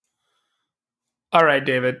All right,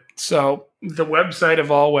 David. So the website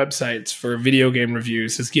of all websites for video game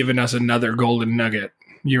reviews has given us another golden nugget.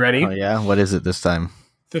 You ready? Oh yeah, what is it this time?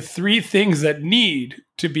 The 3 things that need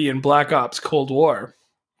to be in Black Ops Cold War.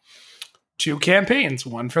 2 campaigns,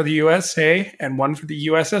 one for the USA and one for the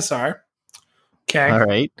USSR. Okay. All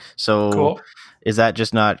right. So Cool. is that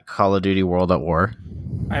just not Call of Duty World at War?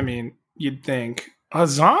 I mean, you'd think a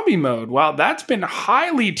zombie mode. Wow, that's been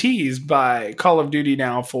highly teased by Call of Duty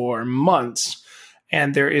now for months.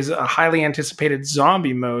 And there is a highly anticipated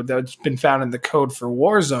zombie mode that's been found in the code for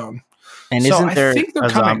Warzone. And So isn't I there think they're a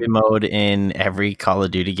coming. zombie mode in every Call of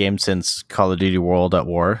Duty game since Call of Duty World at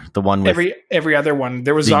War? The one with Every other one.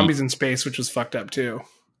 There was the- zombies in space, which was fucked up too.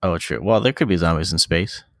 Oh, true. Well, there could be zombies in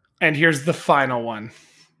space. And here's the final one.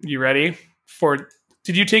 You ready?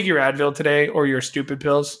 Did you take your Advil today or your stupid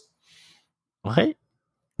pills? What?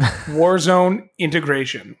 Warzone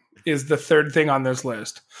integration is the third thing on this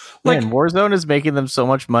list. Man, Warzone is making them so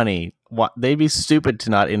much money. They'd be stupid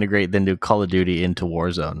to not integrate the new Call of Duty into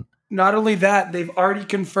Warzone. Not only that, they've already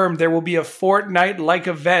confirmed there will be a Fortnite-like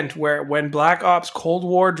event where when Black Ops Cold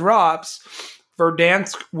War drops,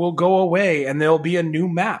 Verdansk will go away and there'll be a new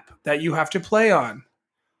map that you have to play on.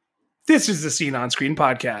 This is the Scene on Screen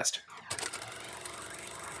podcast.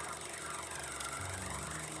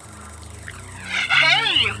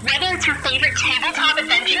 Hey, whether it's your favorite tabletop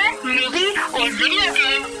adventure, movie, or video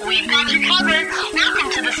game, we've got you covered.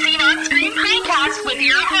 Welcome to the Scene on Screen podcast with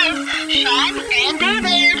your hosts, Sean and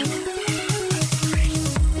David.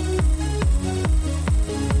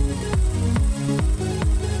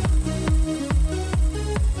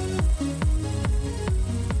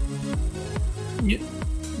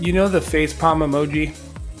 You know the facepalm emoji?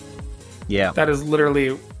 Yeah. That is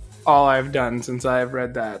literally all I've done since I've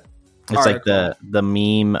read that. It's article. like the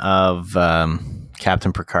meme of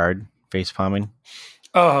Captain Picard face palming.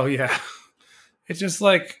 Oh, yeah. It's just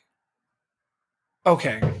like,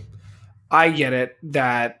 okay, I get it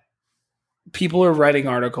that people are writing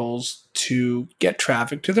articles to get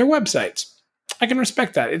traffic to their websites. I can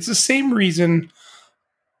respect that. It's the same reason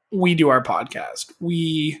we do our podcast.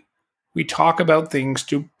 We talk about things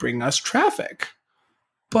to bring us traffic.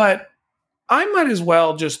 But I might as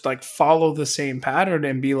well just like follow the same pattern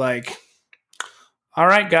and be like, all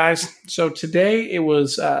right, guys. So today it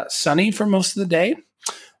was sunny for most of the day,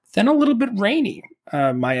 then a little bit rainy.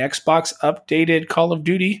 My Xbox updated Call of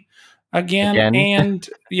Duty again. And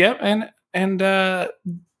yep, and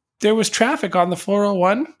there was traffic on the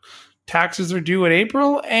 401. Taxes are due in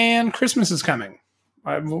April, and Christmas is coming.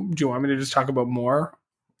 Do you want me to just talk about more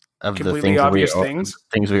Of the completely things obvious things?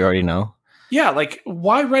 Things we already know. Yeah, like,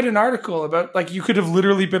 why write an article about, like, you could have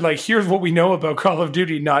literally been like, here's what we know about Call of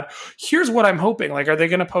Duty, not, here's what I'm hoping. Like, are they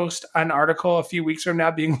going to post an article a few weeks from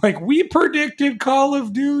now being like, we predicted Call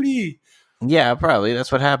of Duty? Yeah, probably.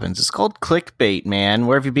 That's what happens. It's called clickbait, man.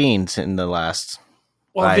 Where have you been in the last...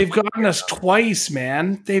 Well, they've gotten us twice,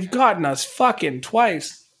 man. They've gotten us fucking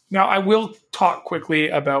twice. Now, I will talk quickly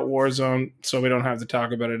about Warzone, so we don't have to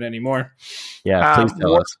talk about it anymore. Yeah, please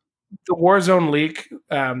tell us. The Warzone leak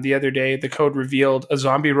the other day, the code revealed a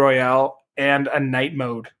zombie royale and a night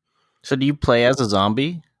mode. So do you play as a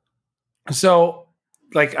zombie? So,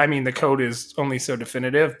 like, I mean, the code is only so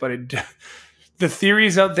definitive, but the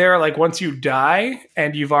theories out there, like, once you die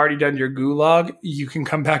and you've already done your gulag, you can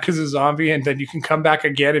come back as a zombie, and then you can come back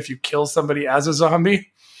again if you kill somebody as a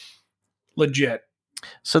zombie. Legit.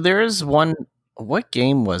 So there is one... What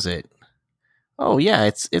game was it? Oh, yeah,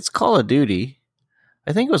 it's Call of Duty.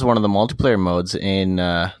 I think it was one of the multiplayer modes in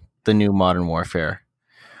the new Modern Warfare,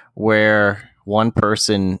 where one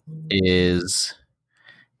person is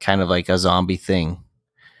kind of like a zombie thing.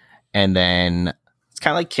 And then it's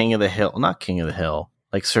kind of like King of the Hill, not King of the Hill,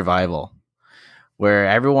 like Survival, where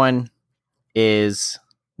everyone is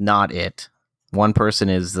not it. One person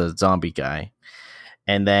is the zombie guy.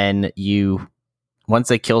 And then once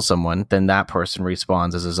they kill someone, then that person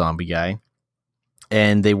respawns as a zombie guy.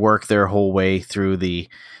 And they work their whole way through the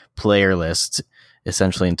player list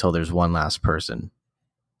essentially until there's one last person.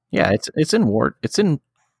 Yeah, it's in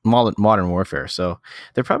Modern Warfare, so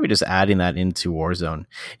they're probably just adding that into Warzone.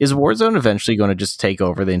 Is Warzone eventually going to just take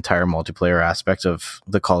over the entire multiplayer aspect of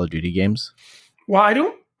the Call of Duty games? Well, I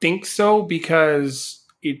don't think so, because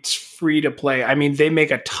it's free to play. I mean, they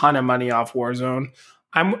make a ton of money off Warzone.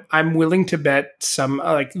 I'm willing to bet some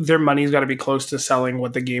like their money's got to be close to selling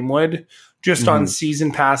what the game would, just on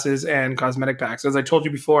season passes and cosmetic packs. As I told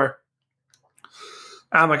you before,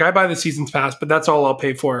 like, I buy the season's pass, but that's all I'll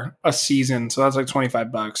pay for a season. So that's like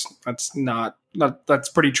 $25. That's that's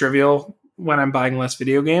pretty trivial when I'm buying less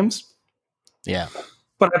video games. Yeah.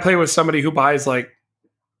 But I play with somebody who buys like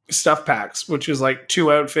stuff packs, which is like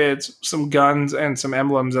 2 outfits, some guns, and some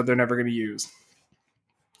emblems that they're never going to use.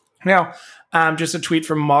 Now, just a tweet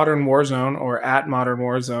from Modern Warzone or at Modern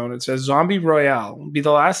Warzone. It says, Zombie Royale be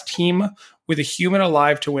the last team with a human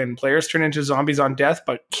alive to win. Players turn into zombies on death,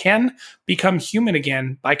 but can become human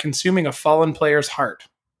again by consuming a fallen player's heart.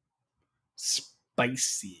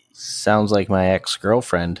 Spicy. Sounds like my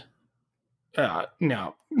ex-girlfriend.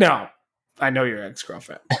 No. I know your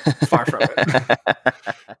ex-girlfriend. Far from it.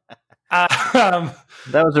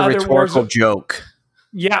 That was a rhetorical joke.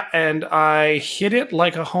 Yeah, and I hit it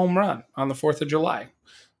like a home run on the 4th of July.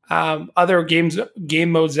 Other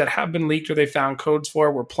game modes that have been leaked or they found codes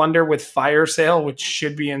for were Plunder with Fire Sale, which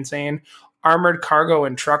should be insane. Armored Cargo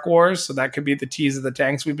and Truck Wars, so that could be the tease of the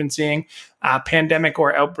tanks we've been seeing. Pandemic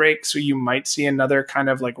or Outbreak, so you might see another kind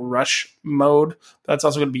of like rush mode. That's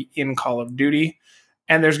also going to be in Call of Duty.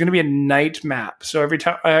 And there's going to be a night map, so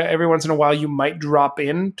every once in a while you might drop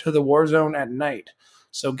into the Warzone at night.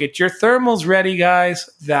 So get your thermals ready, guys.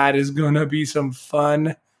 That is going to be some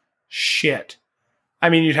fun shit. I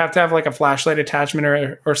mean, you'd have to have like a flashlight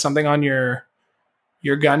attachment or something on your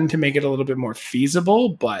gun to make it a little bit more feasible,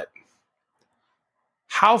 but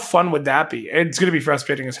how fun would that be? It's going to be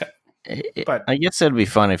frustrating as heck. But I guess it'd be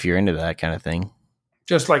fun if you're into that kind of thing.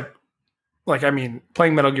 Just like I mean,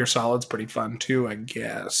 playing Metal Gear Solid's pretty fun too, I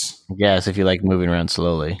guess. Yes, if you like moving around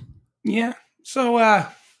slowly. Yeah. So,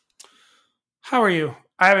 how are you?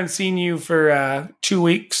 I haven't seen you for 2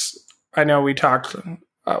 weeks. I know we talked.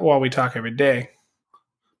 We talk every day,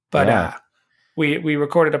 but yeah. We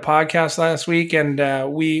recorded a podcast last week,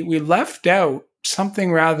 and we left out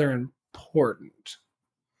something rather important.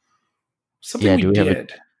 Something we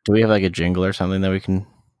did. Do we have like a jingle or something that we can?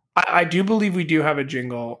 I do believe we do have a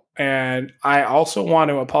jingle, and I also want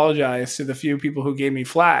to apologize to the few people who gave me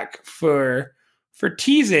flack for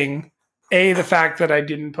teasing A, the fact that I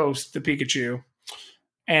didn't post the Pikachu,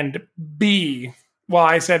 and B, well,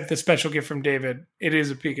 I said the special gift from David, it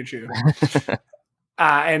is a Pikachu,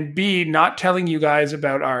 and B, not telling you guys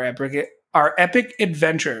about our epic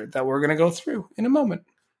adventure that we're going to go through in a moment.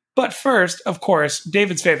 But first, of course,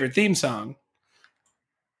 David's favorite theme song.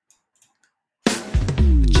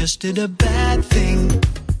 Just did a bad thing.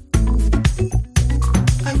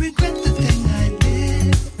 I regret the thing I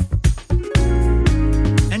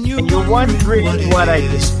did. And you're wondering what I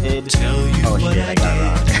just did. Tell you what I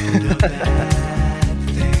did. A bad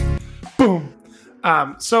thing. Boom.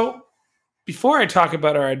 So before I talk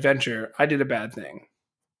about our adventure, I did a bad thing.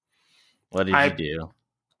 What did you do?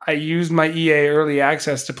 I used my EA early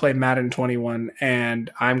access to play Madden 21, and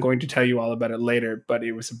I'm going to tell you all about it later, but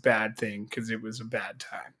it was a bad thing because it was a bad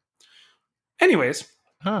time. Anyways,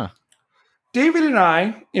 David and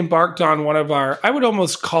I embarked on one of our, I would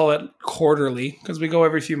almost call it quarterly, because we go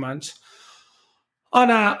every few months, on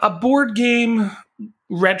a board game,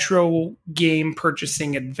 retro game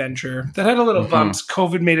purchasing adventure that had a little bumps.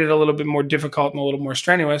 COVID made it a little bit more difficult and a little more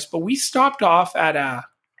strenuous, but we stopped off at a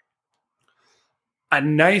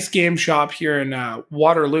nice game shop here in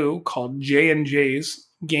Waterloo called J&J's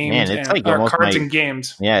Games. Man, it's like Cards and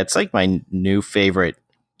Games. Yeah, it's like my new favorite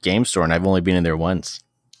game store, and I've only been in there once.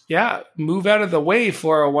 Yeah, move out of the way,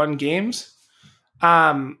 401 Games.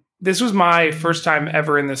 This was my first time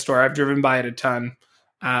ever in this store. I've driven by it a ton.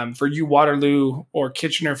 For you Waterloo or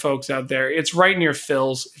Kitchener folks out there, it's right near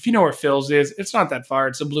Phil's. If you know where Phil's is, it's not that far.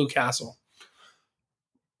 It's the Blue Castle.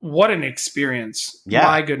 What an experience. Yeah.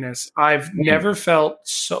 My goodness. I've never felt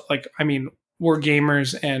so, we're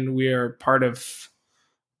gamers and we're part of,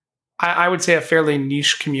 I would say, a fairly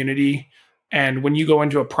niche community. And when you go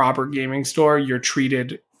into a proper gaming store, you're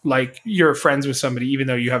treated like you're friends with somebody, even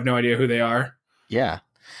though you have no idea who they are. Yeah.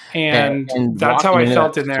 And that's how I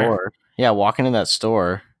felt in there. Yeah, walking in that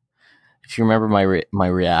store, if you remember my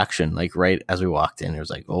reaction, like right as we walked in, it was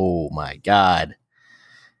like, oh my God.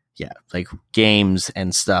 Yeah, like games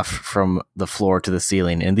and stuff from the floor to the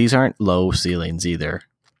ceiling. And these aren't low ceilings either.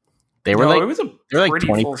 They were it was a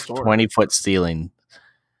 20-foot ceiling.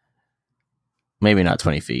 Maybe not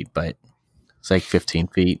 20 feet, but it's like 15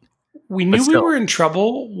 feet. We knew we were in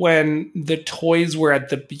trouble when the toys were at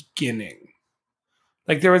the beginning.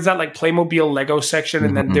 Like there was that like Playmobil Lego section,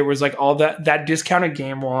 and then there was like all that discounted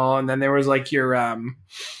game wall, and then there was like your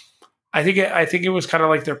I think it was kind of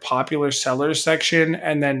like their popular sellers section,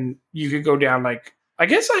 and then you could go down like, I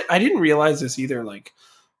guess I didn't realize this either, like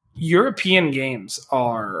European games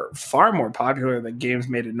are far more popular than games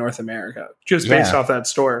made in North America, just based off that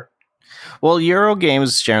store. Well, Euro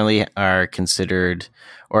games generally are considered,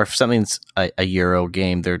 or if something's a Euro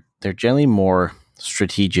game, they're generally more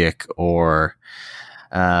strategic or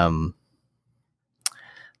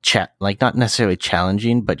like not necessarily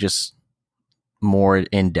challenging, but just more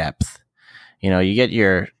in depth. You get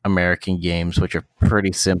your American games, which are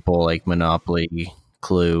pretty simple, like Monopoly,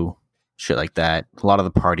 Clue, shit like that. A lot of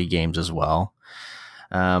the party games as well.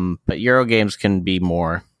 But Euro games can be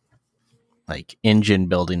more like engine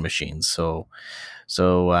building machines. So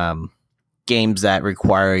games that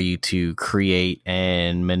require you to create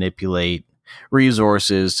and manipulate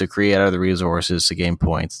resources to create other resources to gain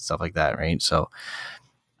points and stuff like that, right? So,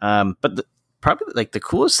 but probably like the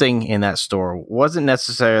coolest thing in that store wasn't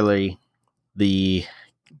necessarily the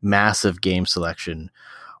massive game selection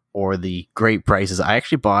or the great prices. I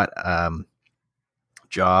actually bought the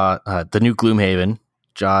new Gloomhaven,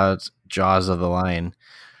 Jaws of the Lion,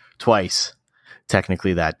 twice,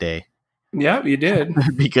 technically that day. Yeah, you did.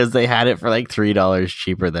 Because they had it for like $3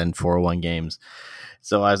 cheaper than 401 games.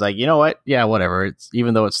 So I was like, you know what? Yeah, whatever.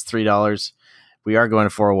 Even though it's $3, we are going to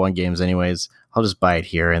 401 games anyways. I'll just buy it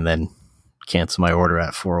here and then cancel my order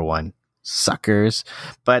at 401. Suckers.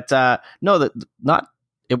 But no,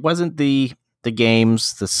 it wasn't the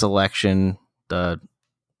games, the selection, the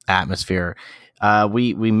atmosphere.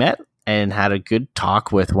 We met and had a good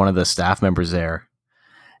talk with one of the staff members there.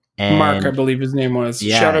 And Mark, I believe his name was.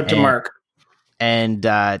 Yeah, shout out to Mark. And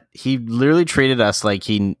he literally treated us like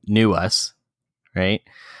he knew us, right?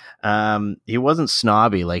 He wasn't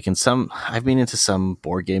snobby. Like I've been into some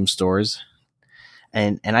board game stores,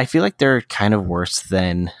 and I feel like they're kind of worse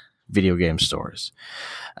than video game stores.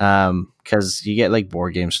 Because you get like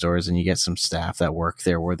board game stores and you get some staff that work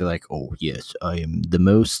there where they're like, oh yes, I am the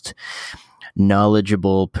most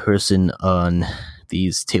knowledgeable person on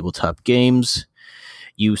these tabletop games.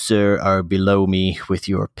 You, sir, are below me with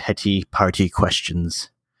your petty party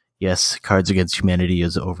questions. Yes, Cards Against Humanity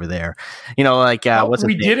is over there. We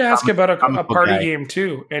did ask about a party game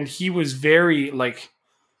too, and he was very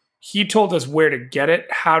he told us where to get it,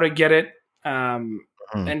 how to get it, and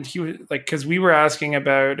he was like, because we were asking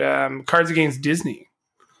about Cards Against Disney,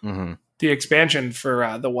 the expansion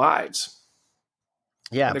for the wives,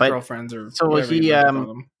 the girlfriends, or so he,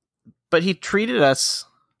 but he treated us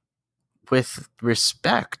with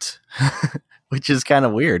respect, which is kind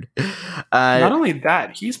of weird. Not only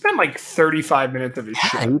that, he spent like 35 minutes of his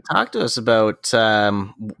shit. He talked to us about,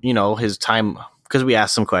 his time, because we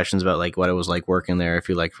asked some questions about like what it was like working there, if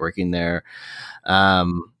he liked working there.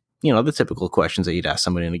 The typical questions that you'd ask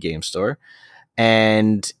somebody in a game store.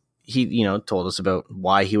 And he, told us about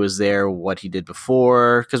why he was there, what he did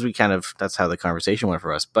before, because that's how the conversation went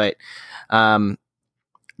for us. But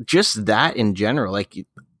just that in general, like,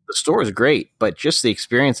 the store is great, but just the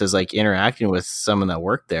experiences, like interacting with someone that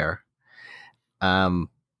worked there,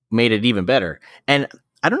 made it even better. And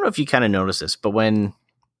I don't know if you kind of noticed this, but when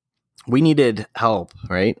we needed help,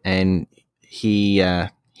 right, and he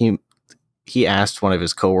asked one of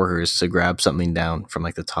his coworkers to grab something down from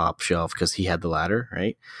like the top shelf because he had the ladder,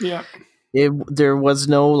 right? Yeah. There was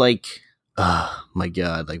no like, oh my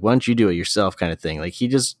god, like why don't you do it yourself kind of thing. Like he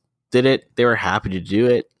just did it. They were happy to do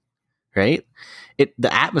it, right?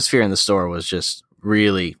 The atmosphere in the store was just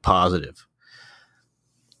really positive.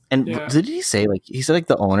 And did he say like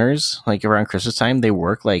the owners, like around Christmas time, they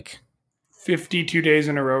work like 52 days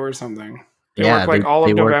in a row or something. They work like all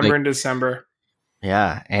of November and December.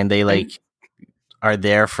 Yeah. And they are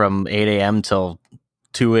there from 8 a.m. till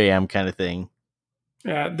 2 a.m. kind of thing.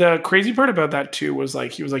 Yeah. The crazy part about that too was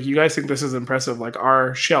like, he was like, you guys think this is impressive. Like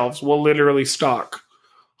our shelves will literally stock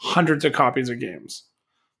hundreds of copies of games.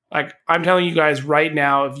 Like, I'm telling you guys right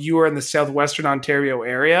now, if you are in the southwestern Ontario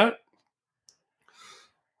area,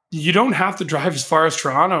 you don't have to drive as far as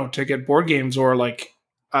Toronto to get board games, or like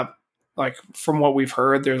from what we've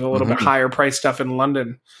heard, there's a little bit higher price stuff in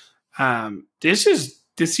London. This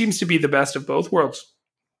seems to be the best of both worlds.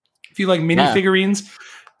 If you like minifigurines,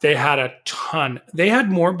 they had a ton. They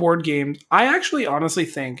had more board games. I actually honestly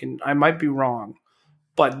think, and I might be wrong,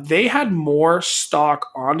 but they had more stock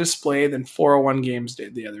on display than 401 Games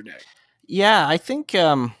did the other day. Yeah, I think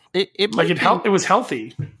it was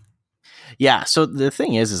healthy. Yeah, so the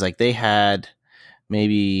thing is like they had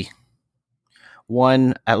maybe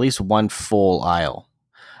at least one full aisle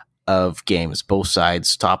of games, both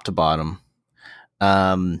sides, top to bottom.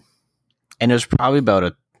 And it was probably about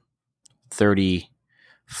a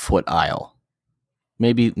 30-foot aisle,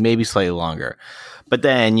 maybe slightly longer. But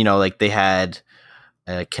then, like they had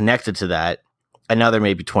connected to that another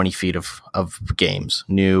maybe 20 feet of games,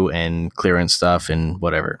 new and clearance stuff and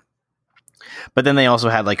whatever. But then they also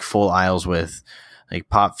had like full aisles with like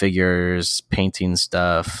pop figures, painting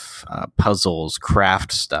stuff, puzzles,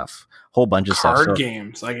 craft stuff, whole bunch of stuff. Card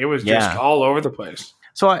games, like it was just all over the place.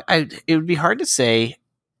 So it would be hard to say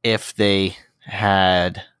if they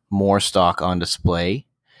had more stock on display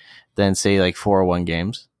than say like 401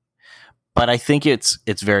 games, but I think it's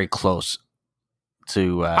very close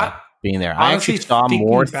to being there. I actually saw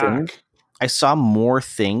more things. I saw more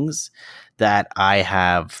things that I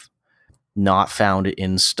have not found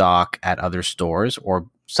in stock at other stores, or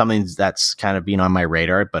something that's kind of been on my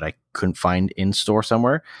radar, but I couldn't find in store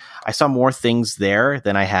somewhere. I saw more things there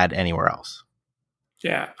than I had anywhere else.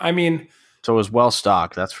 Yeah. I mean, so it was well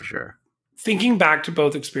stocked. That's for sure. Thinking back to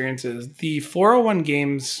both experiences, the 401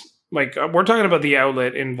 games, like we're talking about the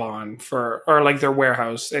outlet in Vaughan or like their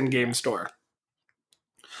warehouse and game store.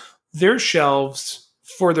 Their shelves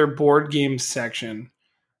for their board game section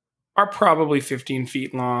are probably 15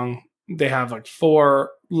 feet long. They have like 4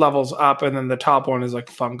 levels up, and then the top one is like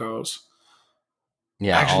Funkos.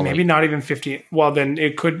 Yeah, actually, maybe not even 15. Well, then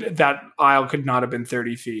that aisle could not have been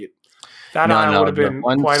 30 feet. That aisle would have been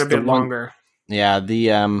quite a bit longer. Yeah,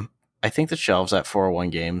 I think the shelves at 401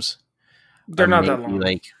 games, they're not that long.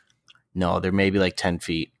 They're maybe like 10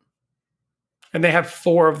 feet. And they have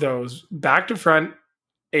 4 of those, back to front,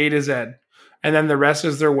 A to Z. And then the rest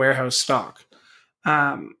is their warehouse stock.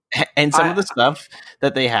 And some of the stuff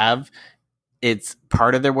that they have, it's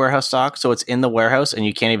part of their warehouse stock, so it's in the warehouse and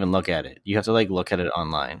you can't even look at it. You have to like look at it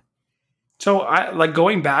online. So I like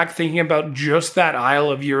going back, thinking about just that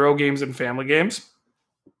aisle of Euro games and family games.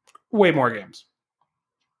 Way more games.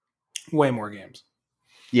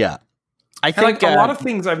 Yeah. I think like a lot of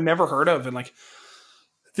things I've never heard of, and like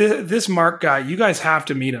this Mark guy, you guys have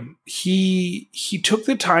to meet him. He took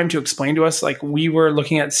the time to explain to us, like, we were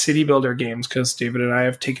looking at city builder games because David and I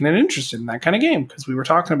have taken an interest in that kind of game because we were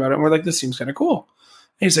talking about it and we're like, this seems kind of cool.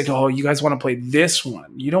 And he's like, oh, you guys want to play this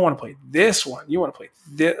one? You don't want to play this one. You want to play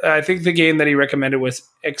this. I think the game that he recommended was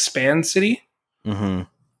Expand City. Mm-hmm.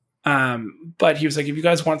 But he was like, if you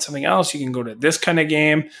guys want something else, you can go to this kind of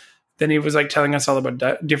game. Then he was like telling us all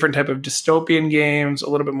about different type of dystopian games, a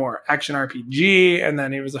little bit more action RPG. And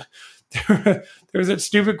then he was there was a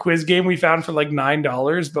stupid quiz game we found for like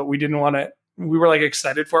 $9, but we didn't want to. We were like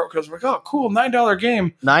excited for it because we're like, oh, cool, $9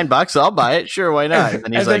 game, $9, I'll buy it. Sure, why not? And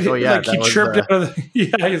then he's like, oh yeah, like he chirped out of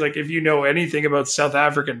he's like, if you know anything about South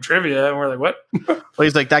African trivia, and we're like, what? Well,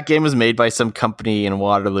 he's like, that game was made by some company in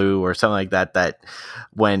Waterloo or something like that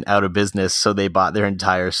went out of business, so they bought their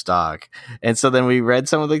entire stock. And so then we read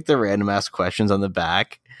some of like the random ass questions on the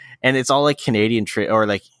back, and it's all like Canadian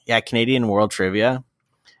Canadian world trivia,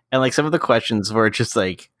 and like some of the questions were just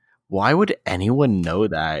like, why would anyone know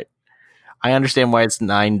that? I understand why it's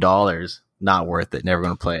 $9. Not worth it. Never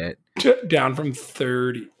going to play it. Down from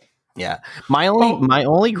 30. Yeah. My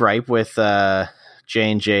only gripe with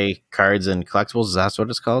J&J Cards and Collectibles, is that what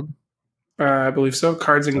it's called? I believe so.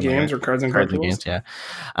 Cards and Games or Cards and Collectibles. Games, yeah.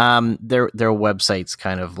 Their website's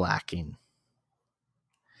kind of lacking.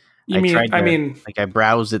 I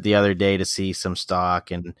browsed it the other day to see some stock,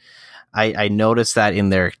 and I noticed that in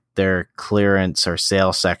their clearance or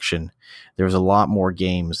sale section, there was a lot more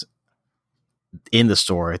games in the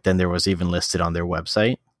store than there was even listed on their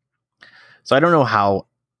website. So I don't know how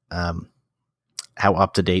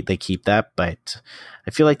up to date they keep that, but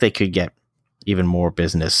I feel like they could get even more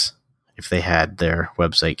business if they had their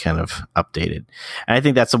website kind of updated. And I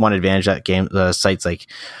think that's the one advantage that sites like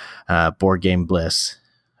Board Game Bliss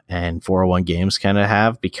and 401 Games kind of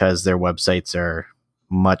have, because their websites are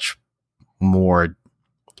much more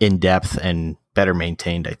in depth and better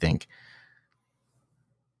maintained, I think.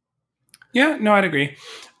 Yeah, no, I'd agree.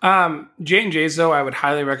 J&J's, though, I would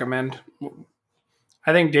highly recommend.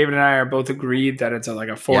 I think David and I are both agreed that it's like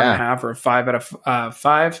a 4.5 or a 5 out of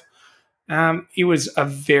 5. It was a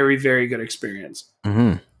very, very good experience.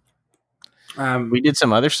 Mm-hmm. We did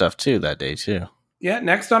some other stuff too that day too. Yeah,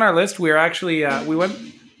 next on our list, we are actually we went.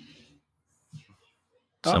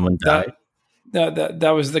 Someone died.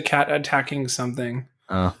 That was the cat attacking something.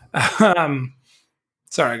 Oh.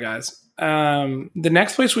 Sorry, guys. The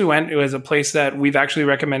next place we went, it was a place that we've actually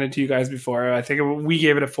recommended to you guys before. I think we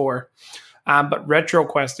gave it a 4, but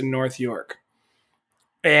RetroQuest in North York.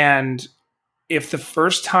 And if the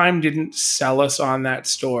first time didn't sell us on that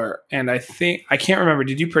store, and I can't remember,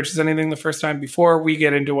 did you purchase anything the first time before we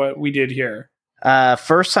get into what we did here?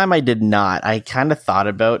 First time I did not. I kind of thought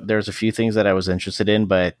about, there's a few things that I was interested in,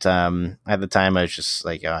 but at the time I was just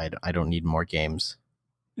like, oh, I don't need more games.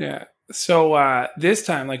 Yeah. So this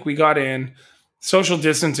time, like, we got in. Social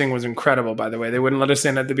distancing was incredible, by the way. They wouldn't let us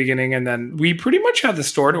in at the beginning, and then we pretty much had the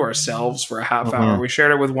store to ourselves for a half hour. We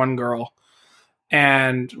shared it with one girl,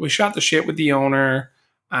 and we shot the shit with the owner.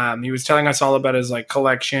 He was telling us all about his like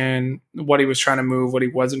collection, what he was trying to move, what he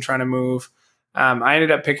wasn't trying to move. I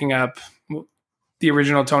ended up picking up the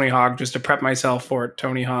original Tony Hawk just to prep myself for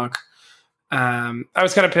Tony Hawk. I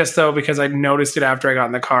was kind of pissed though because I noticed it after I got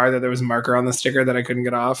in the car that there was a marker on the sticker that I couldn't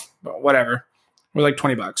get off. But whatever, it was like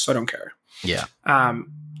 $20, so I don't care. Yeah.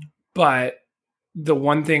 But the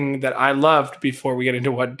one thing that I loved before we get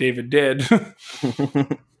into what David did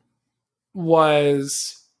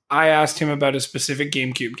was I asked him about a specific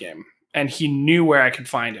GameCube game, and he knew where I could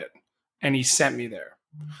find it, and he sent me there.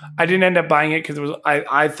 I didn't end up buying it because it was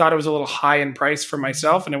I thought it was a little high in price for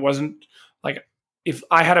myself, and it wasn't like if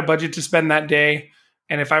I had a budget to spend that day,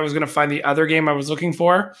 and if I was going to find the other game I was looking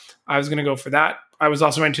for, I was going to go for that. I was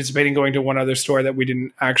also anticipating going to one other store that we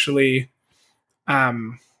didn't actually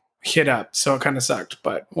hit up, so it kind of sucked,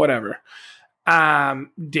 but whatever.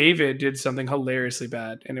 David did something hilariously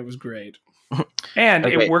bad, and it was great. And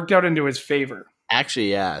Okay. it worked out into his favor.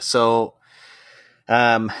 Actually, yeah. So,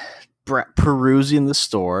 perusing the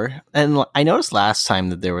store, and I noticed last time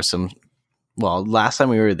that there was some. Well, last time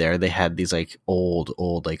we were there, they had these like old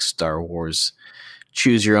like Star Wars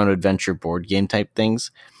choose your own adventure board game type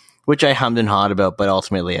things, which I hummed and hawed about, but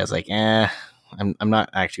ultimately I was like, I'm not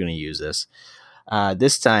actually going to use this.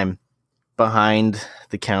 This time, behind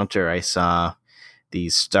the counter, I saw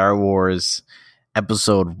these Star Wars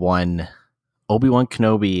Episode 1, Obi-Wan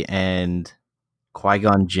Kenobi and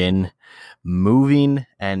Qui-Gon Jinn moving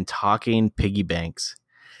and talking piggy banks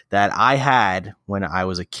that I had when I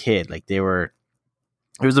was a kid. Like it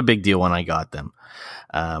was a big deal when I got them.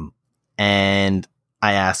 And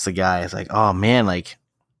I asked the guy, I was like, oh man, like,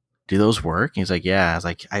 do those work? And he's like, yeah. I was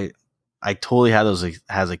like, I totally had those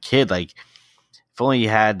as a kid. Like, if only you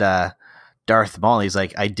had Darth Maul. He's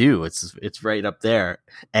like, I do. It's right up there.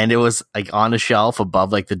 And it was like on a shelf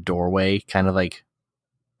above like the doorway, kind of like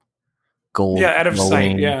gold. Yeah, out of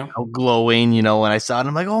sight, yeah. Glowing, when I saw it,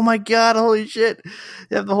 I'm like, oh my God, holy shit.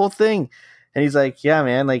 You have the whole thing. And he's like, yeah,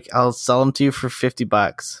 man, like I'll sell them to you for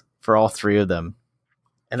 $50 for all three of them.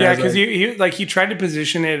 And yeah, because he tried to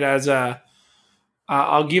position it as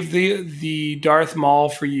I'll give the Darth Maul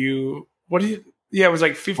for you. What did it was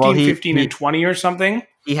like 15, 15, and 20 or something.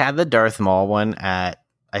 He had the Darth Maul one at,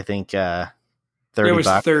 I think, $30. It was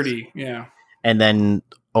 30, yeah. And then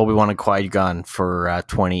Obi-Wan and Qui-Gon for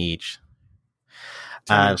 20 each.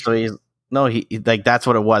 So he that's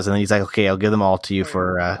what it was. And then he's like, okay, I'll give them all to you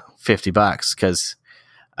for $50 because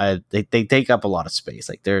they take up a lot of space.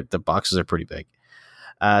 Like the boxes are pretty big.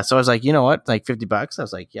 So I was like, you know what? Like $50. I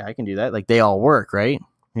was like, yeah, I can do that. Like they all work, right?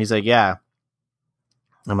 And he's like, yeah.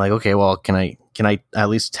 I'm like, okay, well, can I at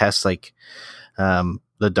least test like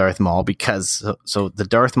the Darth Maul? Because so the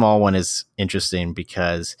Darth Maul one is interesting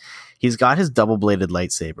because he's got his double-bladed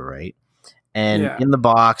lightsaber, right? And in the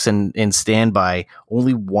box and in standby,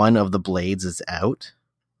 only one of the blades is out.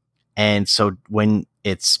 And so when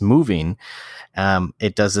it's moving,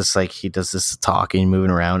 it does this, like he does this talking,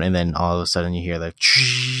 moving around, and then all of a sudden you hear the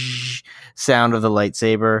sound of the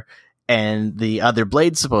lightsaber and the other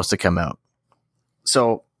blade's supposed to come out.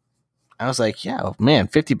 So I was like, yeah, man,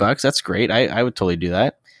 $50, that's great. I would totally do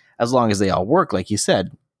that as long as they all work, like you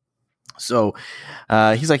said. So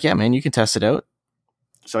he's like, yeah, man, you can test it out.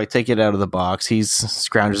 So I take it out of the box. He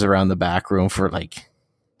scrounges around the back room for like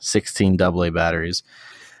 16 AA batteries,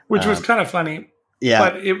 which was kind of funny.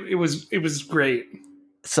 Yeah, but it was great.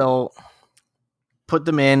 So put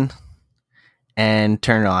them in and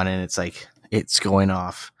turn it on, and it's like it's going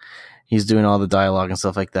off. He's doing all the dialogue and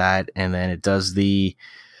stuff like that, and then it does the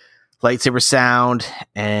lightsaber sound,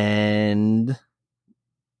 and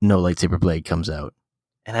no lightsaber blade comes out.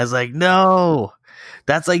 And I was like, no.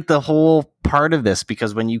 That's like the whole part of this,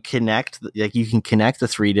 because when you connect, like you can connect the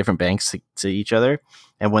three different banks to each other,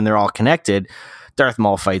 and when they're all connected, Darth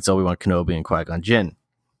Maul fights Obi-Wan Kenobi and Qui-Gon Jinn.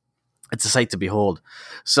 It's a sight to behold.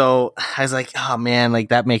 So I was like, oh man, like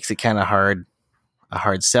that makes it kind of a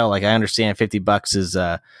hard sell. Like I understand $50 is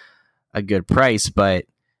a good price, but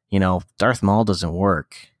Darth Maul doesn't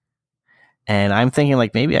work. And I'm thinking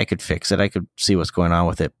like maybe I could fix it. I could see what's going on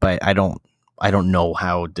with it, but I don't know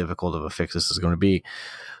how difficult of a fix this is going to be.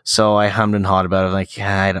 So I hummed and hawed about it. I'm like,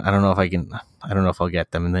 yeah, I don't know if I can. I don't know if I'll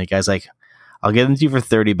get them. And the guy's like, I'll give them to you for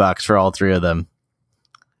 $30 for all three of them.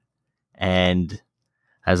 And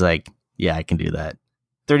I was like, yeah, I can do that.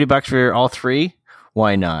 $30 for all three?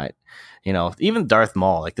 Why not? Even Darth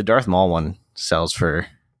Maul, like the Darth Maul one sells for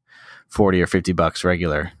 $40 or $50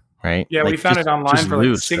 regular, right? Yeah, like we found it online for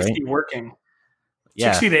like 60 right? working.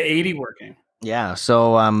 Yeah. 60 to 80 working. Yeah.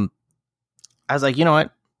 So I was like, you know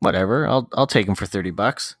what? Whatever. I'll take them for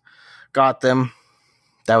 $30. Got them.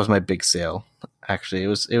 That was my big sale. Actually, it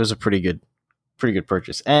was a pretty good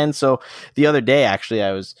purchase. And so the other day, actually,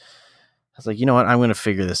 I was like, you know what? I'm going to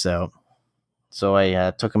figure this out. So I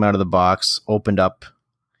took him out of the box, opened up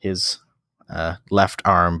his left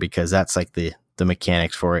arm because that's like the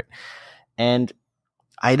mechanics for it. And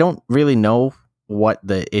I don't really know what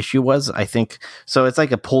the issue was. I think so. It's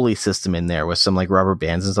like a pulley system in there with some like rubber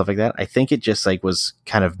bands and stuff like that. I think it just like was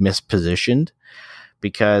kind of mispositioned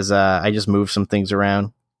because I just moved some things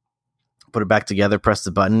around, put it back together, press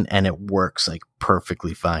the button, and it works like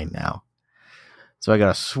perfectly fine now. So I got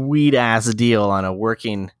a sweet ass deal on a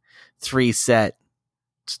working 3-set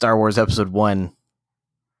Star Wars Episode 1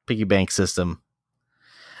 piggy bank system.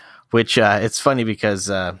 Which it's funny because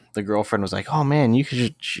the girlfriend was like, "Oh man, you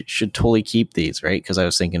should totally keep these, right?" Because I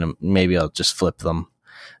was thinking maybe I'll just flip them,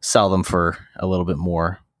 sell them for a little bit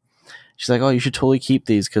more. She's like, "Oh, you should totally keep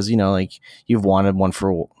these because like you've wanted one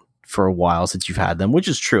for a while since you've had them," which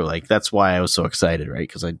is true. Like that's why I was so excited, right?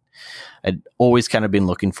 Because I'd always kind of been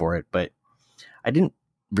looking for it, but I didn't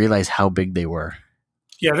realize how big they were.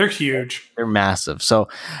 Yeah, they're huge. They're massive. So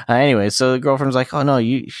anyway, so the girlfriend's like, "Oh no,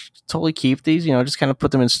 you should totally keep these, just kind of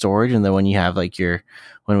put them in storage. And then when you have like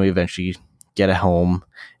when we eventually get a home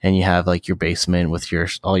and you have like your basement with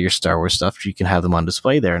all your Star Wars stuff, you can have them on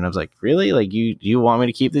display there." And I was like, "Really? Like you want me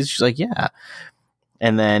to keep these?" She's like, "Yeah."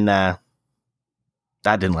 And then that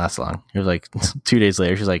didn't last long. It was like 2 days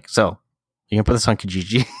later. She's like, "So you can put this on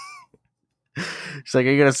Kijiji?" She's like,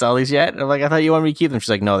 "Are you going to sell these yet?" And I'm like, "I thought you wanted me to keep them." She's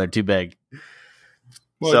like, "No, they're too big."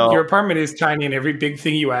 Well, so, your apartment is tiny, and every big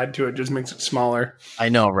thing you add to it just makes it smaller. I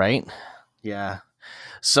know, right? Yeah.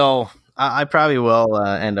 So I probably will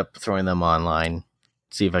end up throwing them online.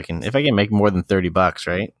 See if I can make more than $30,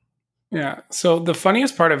 right? Yeah. So the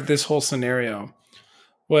funniest part of this whole scenario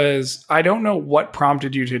was I don't know what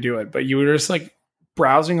prompted you to do it, but you were just like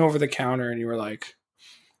browsing over the counter, and you were like,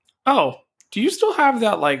 "Oh, do you still have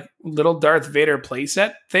that like little Darth Vader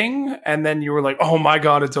playset thing?" And then you were like, "Oh my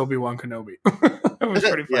god, it's Obi-Wan Kenobi." It was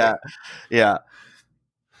pretty funny. Yeah.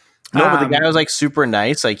 No, but the guy was like super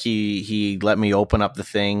nice. Like he let me open up the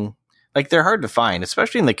thing. Like they're hard to find,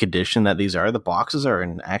 especially in the condition that these are. The boxes are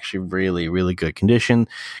in actually really, really good condition.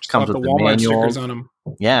 It comes with the Walmart manuals stickers on them.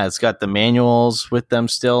 Yeah, it's got the manuals with them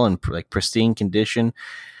still in like pristine condition.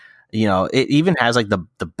 It even has like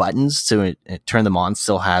the buttons to turn them on.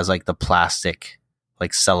 Still has like the plastic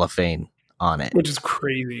like cellophane on it, which is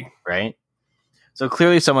crazy, right? So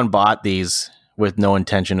clearly, someone bought these with no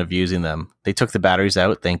intention of using them. They took the batteries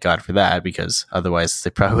out. Thank God for that, because otherwise they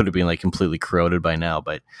probably would have been like completely corroded by now.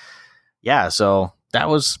 But yeah, so that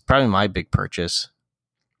was probably my big purchase.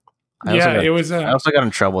 It was. I also got in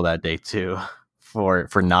trouble that day too for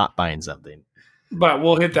not buying something. But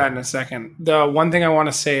we'll hit that in a second. The one thing I want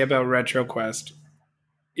to say about RetroQuest,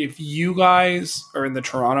 if you guys are in the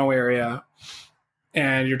Toronto area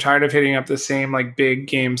and you're tired of hitting up the same like big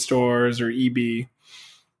game stores or EB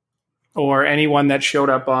or anyone that showed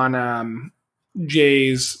up on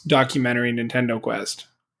Jay's documentary Nintendo Quest,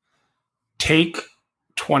 take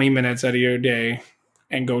 20 minutes out of your day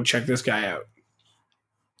and go check this guy out.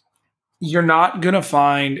 You're not going to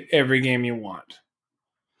find every game you want.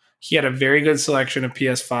 He had a very good selection of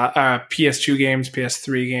PS2 games,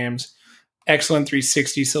 PS3 games, excellent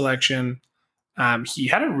 360 selection. He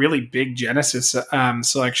had a really big Genesis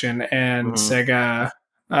selection and Sega,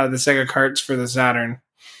 the Sega carts for the Saturn.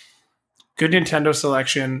 Good Nintendo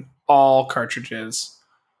selection, all cartridges.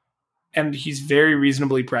 And he's very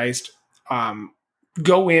reasonably priced.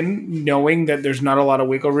 Go in knowing that there's not a lot of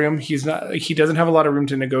wiggle room. He doesn't have a lot of room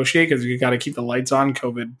to negotiate because you got to keep the lights on.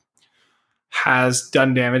 COVID has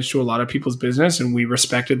done damage to a lot of people's business, and we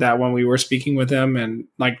respected that when we were speaking with him and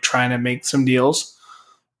like trying to make some deals.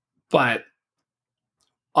 But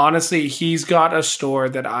honestly, he's got a store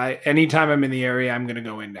that anytime I'm in the area, I'm going to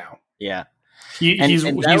go in now. Yeah.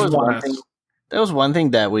 That was one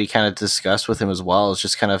thing that we kind of discussed with him as well, is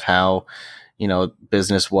just kind of how,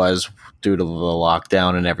 business was due to the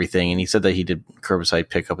lockdown and everything. And he said that he did curbside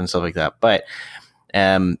pickup and stuff like that. But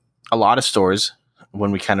a lot of stores,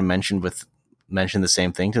 when we kind of mentioned the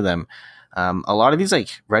same thing to them, a lot of these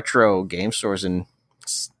like retro game stores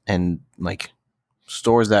and like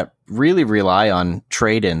stores that really rely on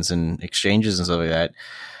trade-ins and exchanges and stuff like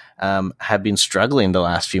that have been struggling the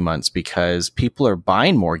last few months because people are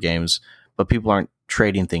buying more games, but people aren't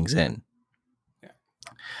trading things in.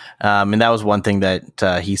 And that was one thing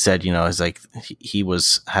that he said, is like he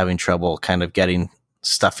was having trouble kind of getting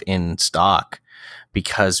stuff in stock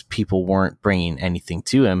because people weren't bringing anything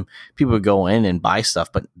to him. People would go in and buy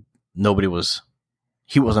stuff, but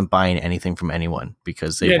he wasn't buying anything from anyone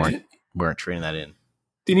because they weren't trading that in.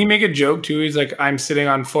 Didn't he make a joke too? He's like, "I'm sitting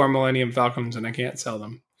on 4 Millennium Falcons and I can't sell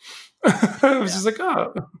them." I was just like,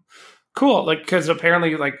 "Oh, cool." Like, because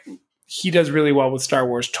apparently like he does really well with Star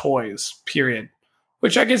Wars toys, period.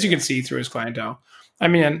 Which I guess you can see through his clientele. I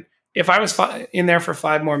mean, if I was in there for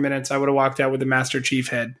 5 more minutes, I would have walked out with the Master Chief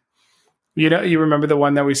head. You remember the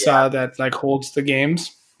one that we saw that like holds the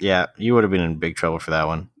games? Yeah, you would have been in big trouble for that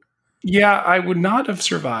one. Yeah, I would not have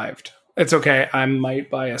survived. It's okay. I might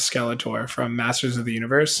buy a Skeletor from Masters of the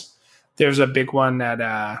Universe. There's a big one at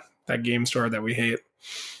that game store that we hate.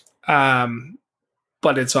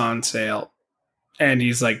 But it's on sale. And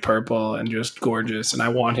he's like purple and just gorgeous. And I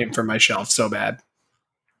want him for my shelf so bad.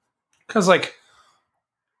 Because, like,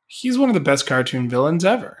 he's one of the best cartoon villains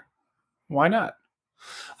ever. Why not?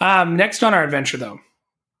 Next on our adventure, though,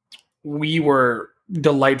 we were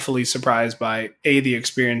delightfully surprised by the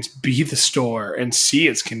experience, B, the store, and C,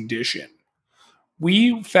 its condition.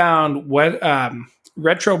 We found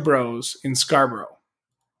Retro Bros in Scarborough.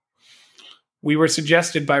 We were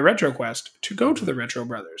suggested by RetroQuest to go to the Retro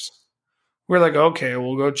Brothers. We're like, okay,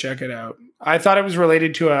 we'll go check it out. I thought it was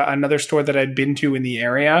related to another store that I'd been to in the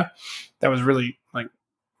area that was really, like,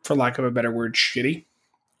 for lack of a better word, shitty.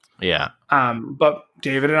 Yeah. But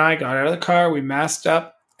David and I got out of the car, we masked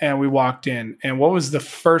up, and we walked in. And what was the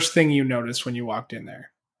first thing you noticed when you walked in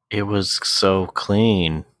there? It was so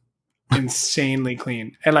clean. Insanely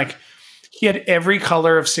clean. And, like, he had every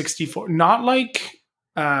color of 64. Not like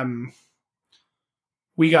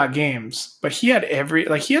We Got Games, but he had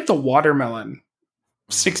he had the watermelon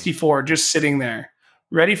 64 just sitting there,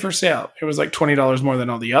 ready for sale. It was like $20 more than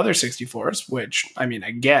all the other 64s, which, I mean,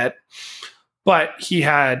 I get. But he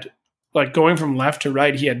had, like, going from left to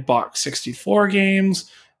right, he had box 64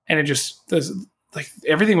 games, and it just, like,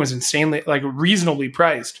 everything was insanely, like, reasonably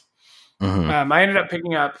priced. Mm-hmm. I ended up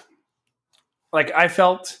picking up, like, I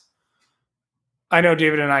know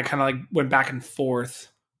David and I kind of, like, went back and forth,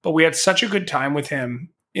 but we had such a good time with him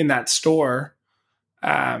in that store.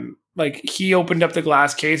 Like, he opened up the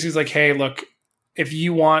glass case. He's like, hey, look, if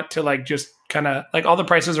you want to, like, just kind of, like, all the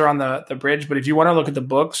prices are on the bridge, but if you want to look at the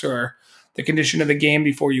books or the condition of the game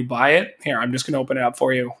before you buy it, here, I'm just going to open it up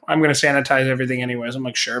for you. I'm going to sanitize everything anyways. I'm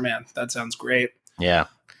like, sure, man, that sounds great. Yeah.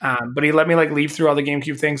 But he let me, like, leaf through all the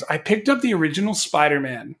GameCube things. I picked up the original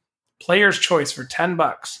Spider-Man Player's Choice for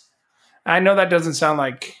 $10. I know that doesn't sound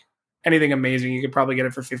like anything amazing. You could probably get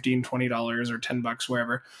it for $15, $20 or $10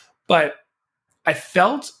 wherever. But I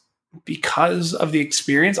felt, because of the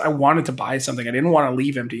experience, I wanted to buy something. I didn't want to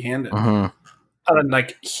leave empty-handed. Mm-hmm.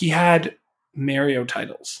 Like, he had Mario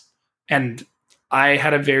titles. And I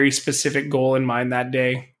had a very specific goal in mind that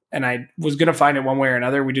day. And I was going to find it one way or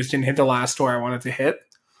another. We just didn't hit the last store I wanted to hit.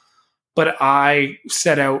 But I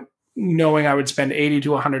set out knowing I would spend $80 to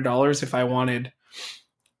 $100 if I wanted.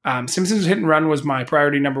 Simpsons Hit and Run was my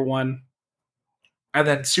priority number 1. And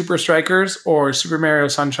then Super Strikers or Super Mario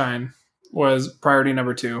Sunshine was priority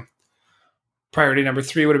number 2. Priority number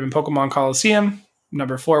 3 would have been Pokemon Coliseum.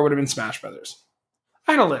 Number 4 would have been Smash Brothers.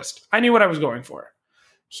 I had a list. I knew what I was going for.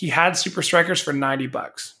 He had Super Strikers for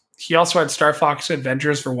 $90. He also had Star Fox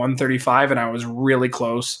Adventures for $135, and I was really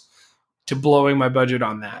close to blowing my budget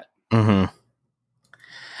on that. Mm-hmm.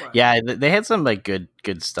 Yeah, they had some, like,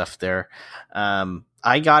 good stuff there.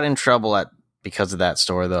 I got in trouble because of that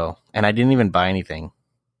store, though, and I didn't even buy anything.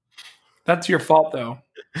 That's your fault, though.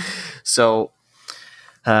 So,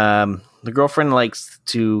 the girlfriend likes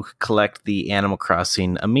to collect the Animal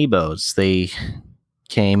Crossing amiibos. They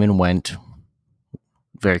came and went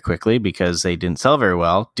very quickly because they didn't sell very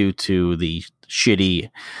well due to the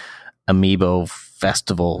shitty Amiibo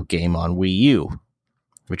Festival game on Wii U,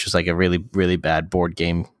 which was like a really, really bad board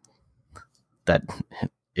game that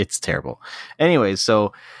it's terrible. Anyways,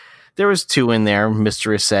 so there was 2 in there,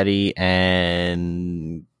 Mr. Rossetti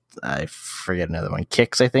and I forget another one,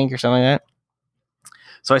 Kicks, I think, or something like that.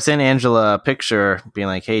 So I sent Angela a picture being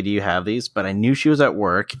like, hey, do you have these? But I knew she was at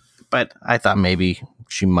work, but I thought maybe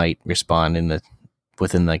she might respond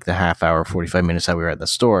within like the half hour, 45 minutes that we were at the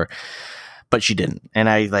store, but she didn't. And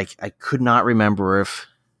I could not remember if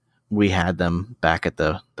we had them back at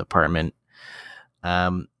the apartment.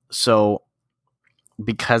 So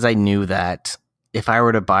because I knew that if I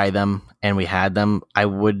were to buy them and we had them, I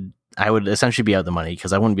would essentially be out the money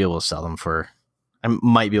because I wouldn't be able to sell them I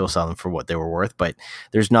might be able to sell them for what they were worth, but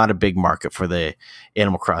there's not a big market for the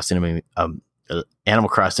Animal Crossing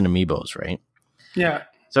amiibos, right? Yeah.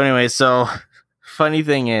 So anyway, funny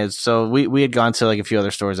thing is, so we had gone to like a few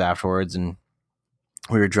other stores afterwards, and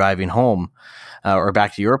we were driving home or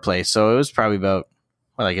back to your place. So it was probably about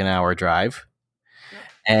like an hour drive,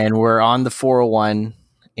 and we're on the 401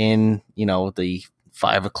 in the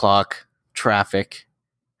 5 o'clock traffic,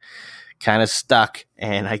 kind of stuck,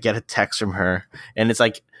 and I get a text from her, and it's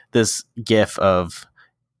like this GIF of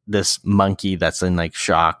this monkey that's in like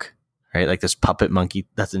shock, right? Like this puppet monkey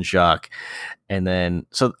that's in shock. And then,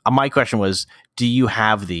 so my question was, do you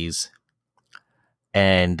have these?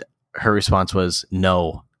 And her response was,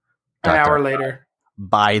 no. An hour later.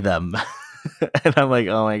 Buy them. And I'm like,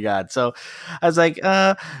 oh my God. So I was like,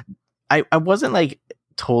 I wasn't like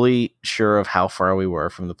totally sure of how far we were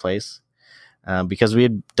from the place, because we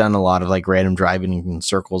had done a lot of like random driving in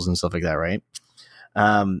circles and stuff like that. Right.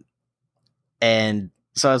 And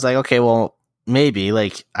so I was like, okay, well, maybe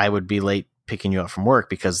like I would be late picking you up from work,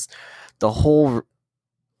 because the whole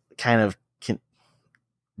kind of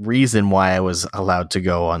reason why I was allowed to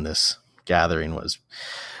go on this gathering was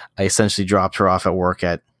I essentially dropped her off at work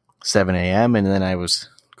at 7 a.m. and then I was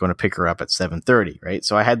going to pick her up at 7:30, right?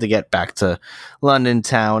 So I had to get back to London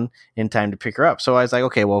town in time to pick her up. So I was like,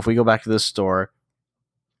 okay, well, if we go back to this store,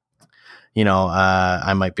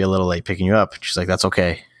 I might be a little late picking you up. She's like, that's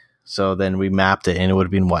okay. So then we mapped it, and it would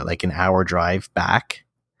have been like an hour drive back.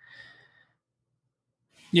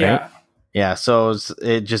 Yeah. Right? Yeah. So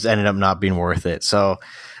it just ended up not being worth it. So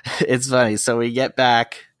it's funny. So we get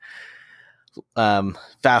back,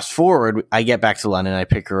 fast forward, I get back to London, I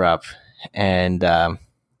pick her up, and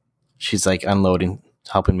she's like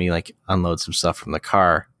helping me like unload some stuff from the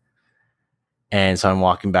car. And so I'm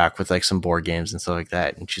walking back with like some board games and stuff like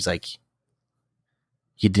that. And she's like,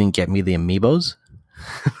 you didn't get me the amiibos?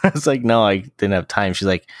 I was like, no, I didn't have time. She's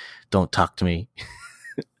like, don't talk to me.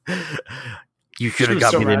 You should have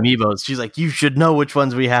got me the amiibos. She's like, you should know which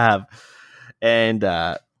ones we have. And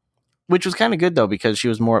which was kind of good though, because she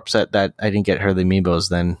was more upset that I didn't get her the amiibos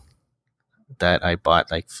than that I bought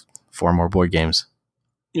like 4 more board games.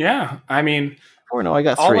 Yeah, I mean, or no, I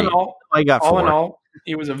got 3. I got 4. All in all,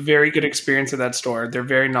 it was a very good experience at that store. They're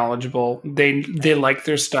very knowledgeable. They like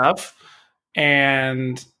their stuff,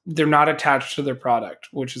 and they're not attached to their product,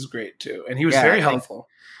 which is great too. And he was very helpful.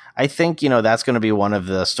 I think that's going to be one of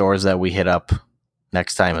the stores that we hit up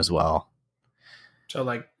next time as well. So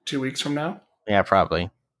like 2 weeks from now? Yeah, probably.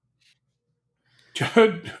 It's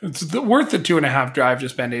worth the 2.5 drive to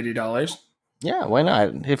spend $80. Yeah, why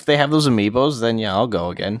not? If they have those amiibos, then yeah, I'll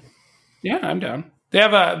go again. Yeah, I'm down. They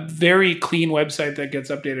have a very clean website that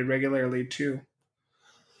gets updated regularly too.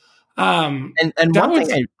 And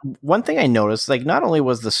one thing I noticed, like, not only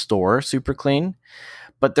was the store super clean,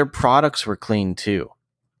 but their products were clean too.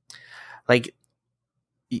 Like,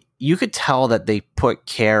 you could tell that they put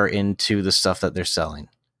care into the stuff that they're selling.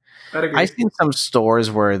 I've seen some stores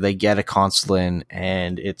where they get a console in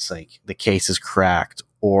and it's like the case is cracked,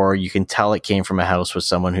 or you can tell it came from a house with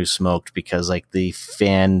someone who smoked because like the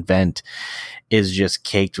fan vent is just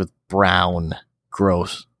caked with brown,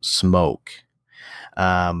 gross smoke.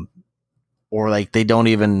 Or like they don't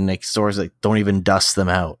even, like, stores like don't even dust them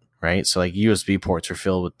out, right? So like USB ports are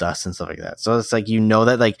filled with dust and stuff like that. So it's like,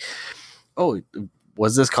 that like, oh,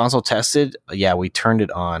 was this console tested? Yeah, we turned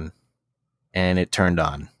it on and it turned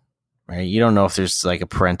on, right? You don't know if there's like a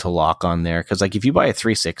parental lock on there, because like if you buy a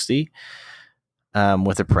 360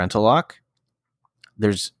 with a parental lock,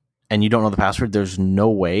 and you don't know the password, there's no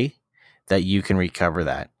way that you can recover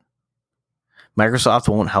that. Microsoft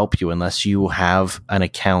won't help you unless you have an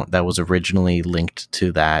account that was originally linked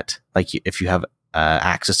to that. Like if you have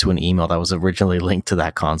access to an email that was originally linked to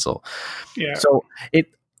that console. Yeah. So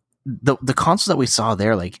the console that we saw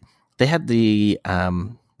there, like they had the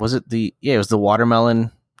it was the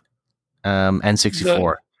Watermelon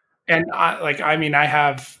N64. I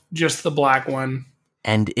have just the black one.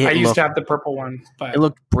 And I used to have the purple one, but it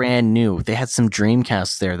looked brand new. They had some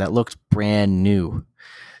Dreamcasts there that looked brand new.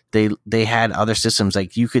 They had other systems,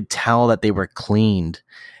 like you could tell that they were cleaned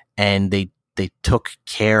and they took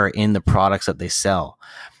care in the products that they sell.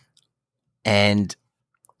 And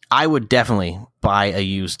I would definitely buy a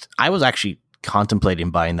used. I was actually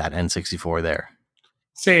contemplating buying that N64 there.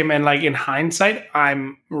 Same, and like in hindsight,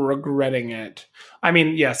 I'm regretting it. I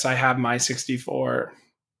mean, yes, I have my 64,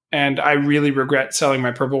 and I really regret selling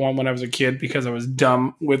my purple one when I was a kid because I was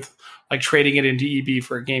dumb with like trading it into EB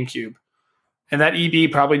for a GameCube. And that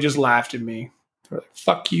EB probably just laughed at me. They're like,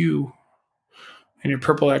 fuck you and your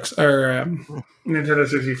purple X or Nintendo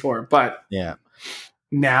 64. But yeah,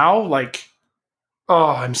 now, like, oh,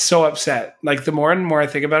 I'm so upset. Like, the more and more I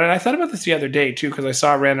think about it, I thought about this the other day too, because I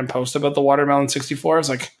saw a random post about the Watermelon 64. I was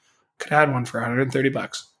like, could have had one for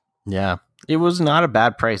 $130. Yeah, it was not a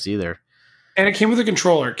bad price either. And it came with a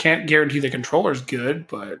controller. Can't guarantee the controller's good,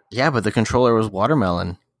 but yeah, but the controller was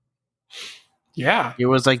Watermelon. Yeah. It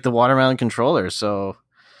was like the Watermelon controller. So,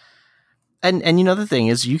 and the thing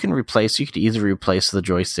is, you could easily replace the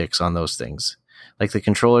joysticks on those things. Like the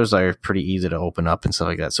controllers are pretty easy to open up and stuff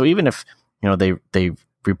like that. So even if, they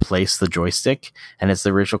replace the joystick and it's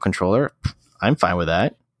the original controller, I'm fine with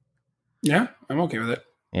that. Yeah, I'm okay with it.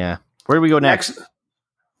 Yeah. Where do we go next?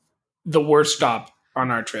 the worst stop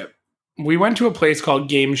on our trip. We went to a place called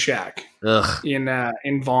Game Shack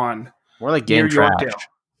in Vaughan. More like Game near Trash. Yorkdale.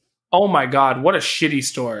 Oh my God, what a shitty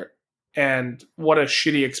store. And what a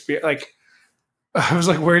shitty experience. Like, I was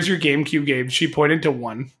like, where's your GameCube game? She pointed to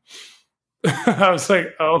one. I was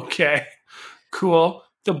like, okay, cool.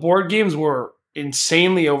 The board games were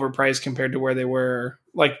insanely overpriced compared to where they were,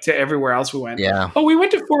 like, to everywhere else we went. Yeah. Oh, we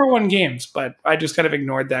went to 401 Games, but I just kind of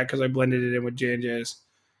ignored that because I blended it in with J&J's.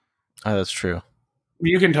 Oh, that's true.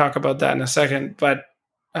 You can talk about that in a second, but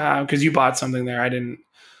because you bought something there, I didn't.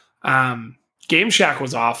 Game Shack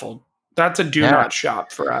was awful. That's a do not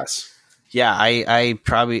shop for us. Yeah,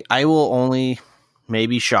 I will only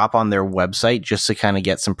maybe shop on their website just to kind of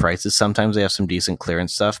get some prices. Sometimes they have some decent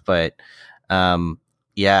clearance stuff, but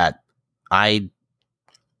yeah, I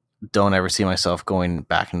don't ever see myself going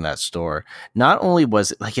back into that store. Not only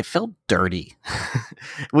was it like, it felt dirty,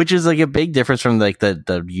 which is like a big difference from like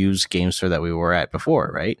the used game store that we were at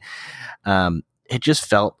before, right? It just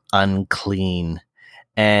felt unclean.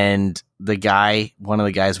 And one of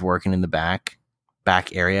the guys working in the back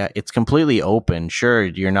area, it's completely open. Sure,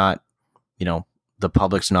 you're not, the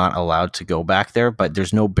public's not allowed to go back there, but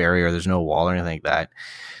there's no barrier, there's no wall or anything like that.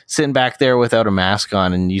 Sitting back there without a mask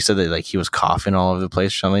on, and you said that like he was coughing all over the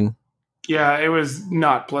place or something. Yeah, it was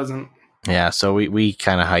not pleasant. Yeah, so we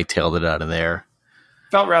kind of hightailed it out of there.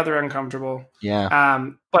 Felt rather uncomfortable. Yeah.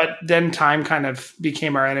 But then time kind of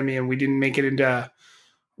became our enemy, and we didn't make it into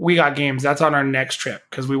We Got Games. That's on our next trip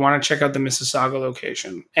because we want to check out the Mississauga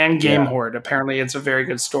location and Game Horde. Apparently, it's a very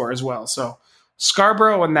good store as well. So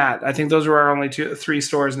Scarborough and that, I think those were our only 3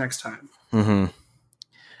 stores next time. Mm-hmm.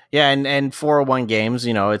 Yeah, and 401 Games,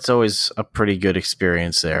 it's always a pretty good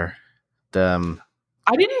experience there.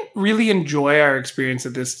 I didn't really enjoy our experience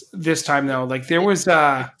at this time though. Like there was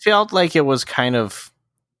felt like it was kind of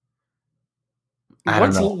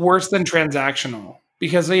what's worse than transactional?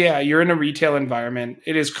 Because you're in a retail environment.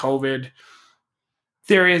 It is COVID.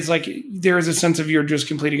 There is a sense of you're just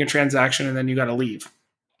completing a transaction and then you got to leave.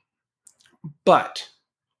 But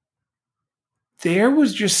there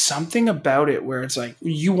was just something about it where it's like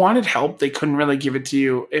you wanted help, they couldn't really give it to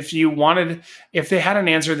you. If they had an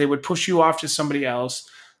answer, they would push you off to somebody else.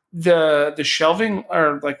 The shelving,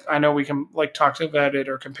 or like I know we can like talk about it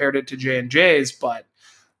or compared it to J&J's, but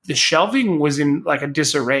the shelving was in like a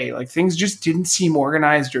disarray. Like things just didn't seem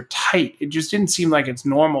organized or tight. It just didn't seem like it's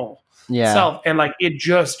normal self. And like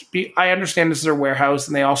I understand this is their warehouse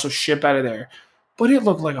and they also ship out of there, but it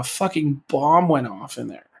looked like a fucking bomb went off in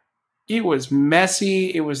there. It was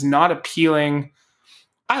messy. It was not appealing.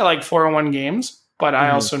 I like 401 Games, but I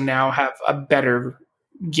also now have a better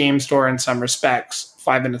game store in some respects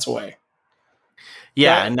 5 minutes away.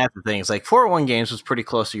 Yeah, and that's the thing. It's like 401 Games was pretty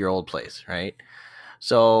close to your old place, right?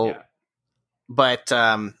 So, but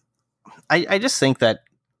I just think that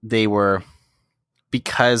they were,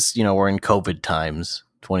 because, we're in COVID times,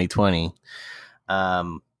 2020.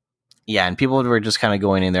 And people were just kind of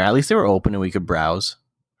going in there. At least they were open and we could browse.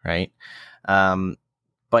 Right.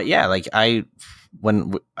 But yeah, like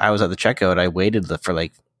when I was at the checkout, I waited for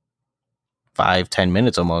like 5-10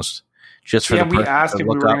 minutes almost just for we asked if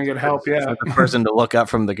we were going to get help. Yeah. For the person to look up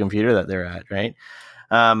from the computer that they're at. Right.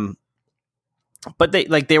 But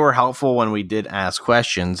they were helpful when we did ask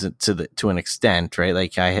questions to an extent. Right.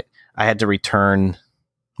 Like I had to return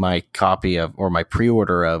my copy of, or my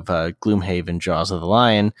pre-order of Gloomhaven Jaws of the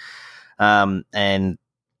Lion. And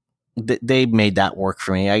they made that work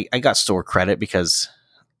for me. I got store credit because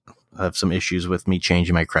of some issues with me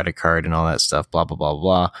changing my credit card and all that stuff, blah, blah, blah,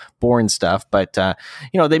 blah, boring stuff. But,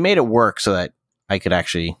 they made it work so that I could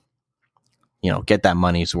actually, get that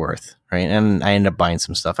money's worth. Right. And I ended up buying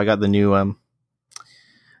some stuff. I got the new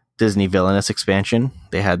Disney Villainous expansion.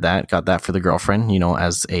 They had that, got that for the girlfriend,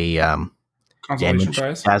 as a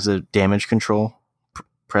damage control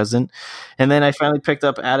present. And then I finally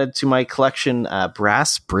added to my collection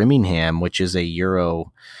Brass Birmingham, which is a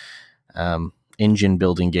Euro engine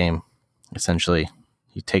building game. Essentially,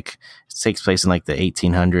 it takes place in like the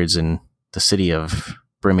 1800s in the city of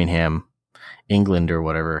Birmingham, England or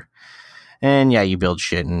whatever. And you build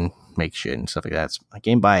shit and make shit and stuff like that. It's a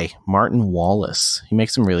game by Martin Wallace. He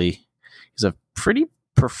makes he's a pretty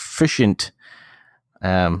proficient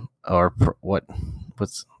what's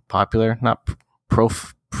popular, not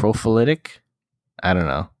prolific. I don't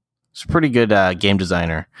know. He's a pretty good game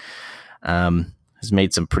designer. Has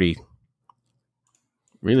made some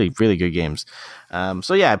really, really good games.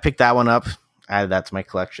 So I picked that one up, added that to my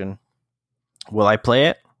collection. Will I play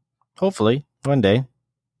it? Hopefully, one day.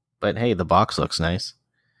 But hey, the box looks nice.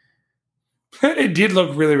 It did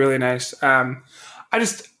look really, really nice.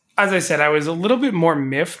 As I said, I was a little bit more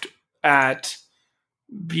miffed at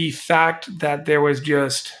the fact that there was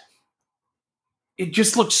it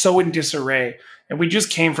just looked so in disarray. And we just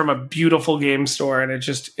came from a beautiful game store, and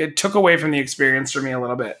it took away from the experience for me a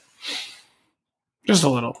little bit. Just a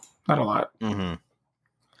little, not a lot. Mm-hmm.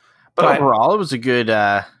 But overall, it was a good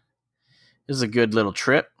little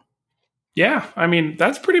trip. Yeah, I mean,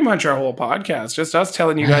 that's pretty much our whole podcast. Just us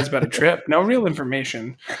telling you guys about a trip. No real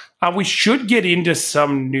information. We should get into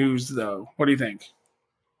some news, though. What do you think?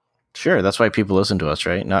 Sure, that's why people listen to us,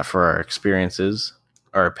 right? Not for our experiences,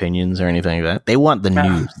 our opinions, or anything like that. They want the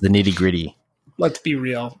news, the nitty gritty. Let's be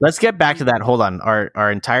real. Let's get back to that. Hold on.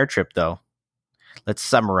 Our entire trip, though. Let's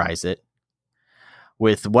summarize it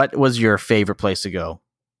with what was your favorite place to go?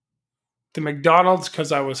 The McDonald's,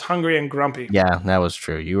 because I was hungry and grumpy. Yeah, that was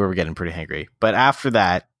true. You were getting pretty hangry. But after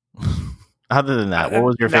that, other than that, what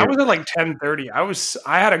was your favorite? That was at like 10:30.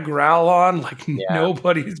 I had a growl on like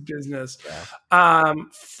nobody's business. Yeah.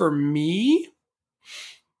 For me,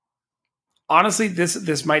 honestly,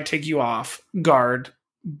 this might take you off guard,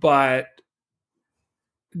 but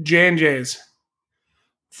J&J's.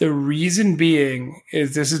 The reason being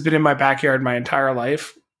is this has been in my backyard my entire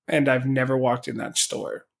life, and I've never walked in that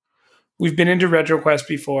store. We've been into RetroQuest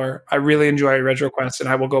before. I really enjoy RetroQuest, and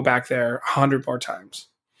I will go back there 100 more times.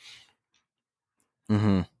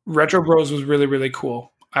 Mm-hmm. Retro Bros was really, really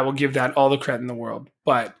cool. I will give that all the credit in the world.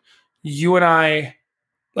 But you and I,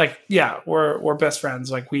 we're best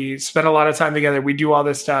friends. Like, we spend a lot of time together. We do all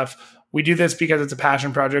this stuff. We do this because it's a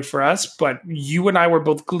passion project for us. But you and I were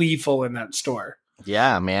both gleeful in that store.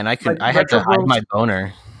 Yeah, man. I had to hide my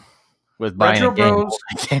boner with buying a game.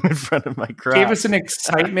 I came in front of my crowd. Gave us an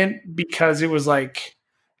excitement because it was a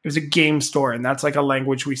game store, and that's like a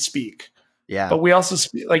language we speak. Yeah. But we also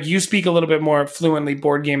you speak a little bit more fluently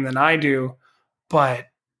board game than I do, but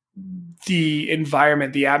the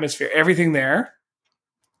environment, the atmosphere, everything there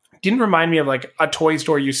didn't remind me of like a toy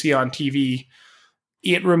store you see on TV.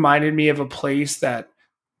 It reminded me of a place that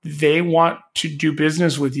they want to do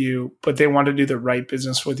business with you, but they want to do the right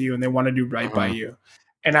business with you, and they want to do right by you.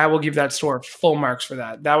 And I will give that store full marks for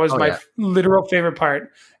that. That was my literal favorite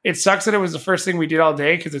part. It sucks that it was the first thing we did all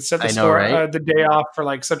day because it set the store the day off for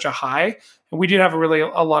like such a high. And we did have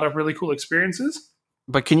a lot of really cool experiences.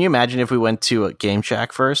 But can you imagine if we went to a Game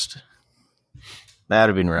Shack first? That would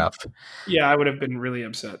have been rough. Yeah, I would have been really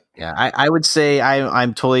upset. Yeah, I would say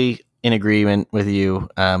I'm totally in agreement with you.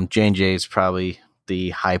 J&J is probably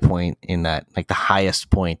the high point in that, like the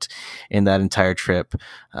highest point in that entire trip.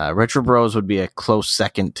 Retro Bros would be a close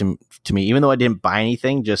second to me, even though I didn't buy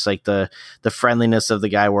anything. Just like the friendliness of the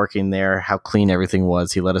guy working there, how clean everything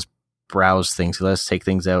was. He let us browse things, he let us take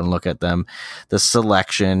things out and look at them. The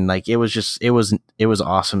selection, like it was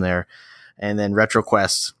awesome there. And then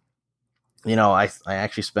RetroQuest, I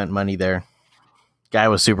actually spent money there. Guy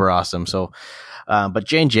was super awesome. So but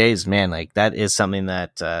J&J's, man, like that is something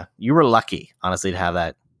that you were lucky, honestly, to have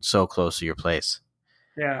that so close to your place.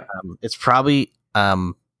 Yeah. It's probably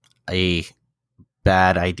a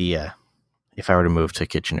bad idea if I were to move to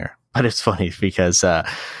Kitchener. But it's funny because,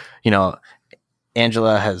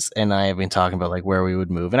 Angela and I have been talking about like where we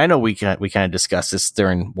would move. And I know we kind of discussed this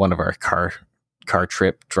during one of our car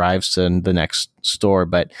trip drives to the next store.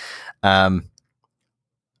 But I've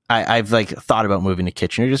like thought about moving to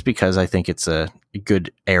Kitchener just because I think it's a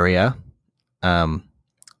good area,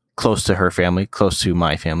 close to her family, close to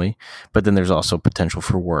my family. But then there's also potential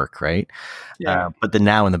for work, right? Yeah. But then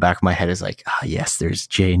now in the back of my head is like, yes, there's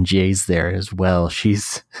J&J's there as well.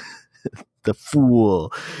 She's the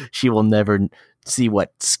fool. She will never see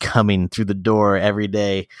what's coming through the door every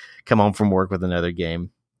day. Come home from work with another game.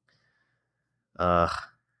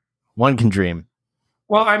 One can dream.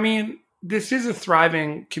 Well, I mean, this is a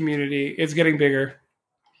thriving community. It's getting bigger.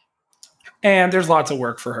 And there's lots of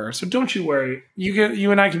work for her. So don't you worry.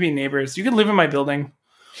 You and I can be neighbors. You can live in my building.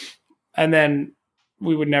 And then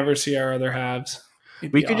we would never see our other halves.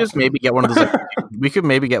 We could just maybe get one of those we could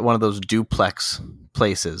maybe get one of those duplex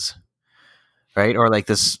places. Right? Or like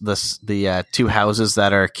the two houses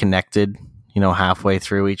that are connected, halfway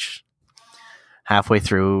through, it's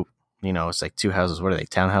like two houses. What are they?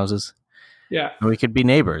 Townhouses? Yeah. And we could be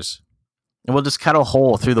neighbors. And we'll just cut a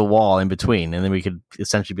hole through the wall in between, and then we could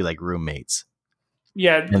essentially be like roommates.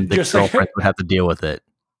 Yeah, and the girlfriend would have to deal with it.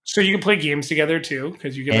 So you can play games together too,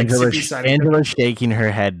 because you can Angela's shaking her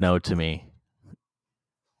head no to me.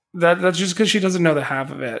 That's just because she doesn't know the half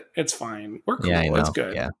of it. It's fine. We're cool. Yeah, I know. It's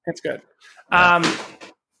good. Yeah. It's good. Yeah.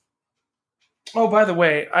 Oh, by the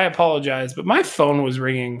way, I apologize, but my phone was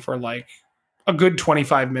ringing for like a good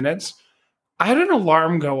 25 minutes. I had an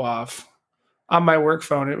alarm go off on my work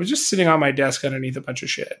phone. It was just sitting on my desk underneath a bunch of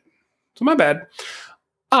shit. So my bad.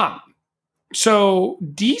 So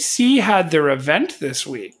DC had their event this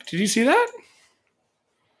week. Did you see that?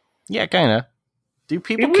 Yeah, kind of. Do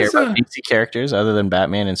people It care was, about DC characters other than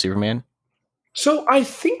Batman and Superman? So I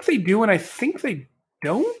think they do, and I think they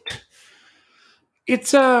don't.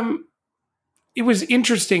 It's it was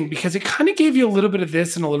interesting because it kind of gave you a little bit of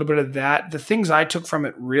this and a little bit of that. The things I took from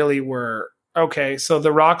it really were, okay, so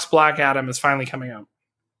The Rock's Black Adam is finally coming out.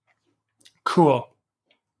 Cool.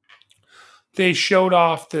 They showed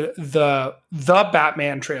off the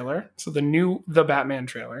Batman trailer, so the new The Batman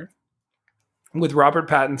trailer with Robert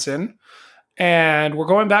Pattinson, and we're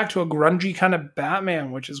going back to a grungy kind of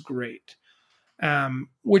Batman, which is great.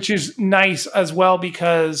 Which is nice as well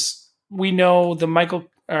because we know the Michael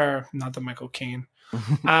Caine.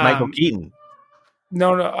 Michael Keaton.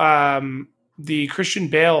 No, the Christian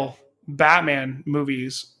Bale Batman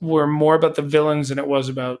movies were more about the villains than it was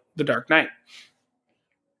about the Dark Knight.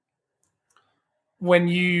 When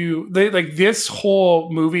this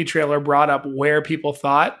whole movie trailer brought up where people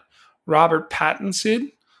thought Robert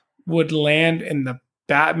Pattinson would land in the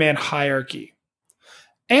Batman hierarchy.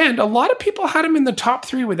 And a lot of people had him in the top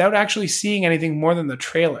 3 without actually seeing anything more than the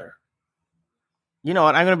trailer. You know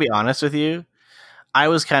what? I'm going to be honest with you. I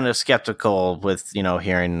was kind of skeptical with,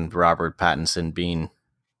 hearing Robert Pattinson being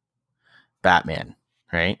Batman,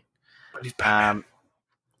 right? But he's Batman.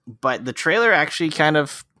 But the trailer actually kind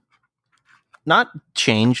of not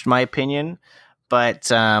changed my opinion, but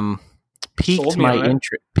piqued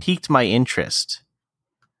my interest.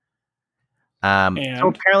 So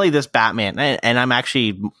apparently this Batman, and I'm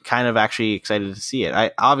actually kind of excited to see it.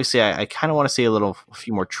 I kind of want to see a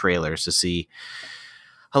few more trailers to see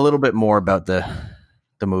a little bit more about the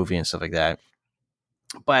movie and stuff like that.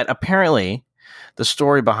 But apparently the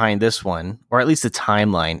story behind this one, or at least the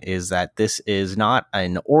timeline, is that this is not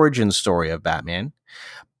an origin story of Batman,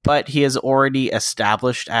 but he is already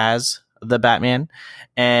established as the Batman.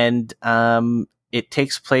 And it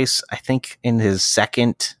takes place, I think, in his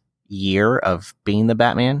second year of being the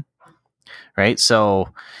Batman, right? So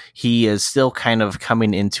he is still kind of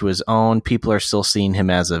coming into his own. People are still seeing him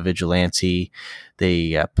as a vigilante.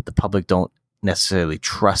 The public don't necessarily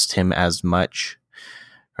trust him as much,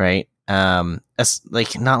 right? As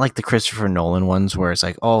not like the Christopher Nolan ones where it's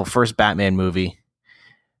like, oh, first Batman movie,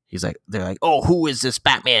 they're like, oh, who is this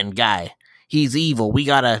Batman guy? He's evil. We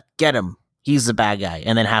gotta get him. He's the bad guy.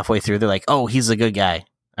 And then halfway through, they're like, oh, he's a good guy.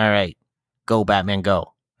 All right, go Batman,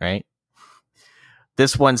 go. Right?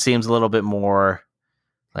 This one seems a little bit more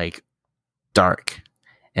dark,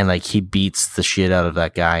 and he beats the shit out of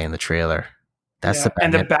that guy in the trailer. That's the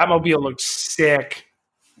Batman. And the Batmobile looks sick.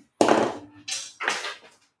 What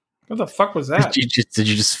the fuck was that? Did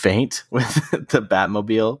you just faint with the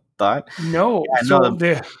Batmobile thought? No.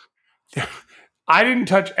 Yeah, I didn't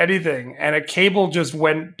touch anything, and a cable just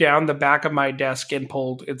went down the back of my desk and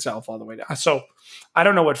pulled itself all the way down. So I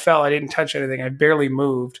don't know what fell. I didn't touch anything. I barely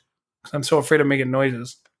moved because I'm so afraid of making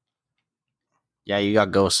noises. Yeah, you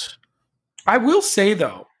got ghosts. I will say,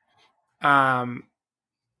 though, I've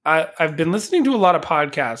been listening to a lot of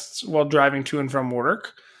podcasts while driving to and from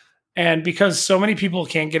work. And because so many people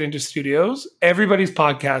can't get into studios, everybody's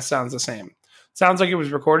podcast sounds the same. Sounds like it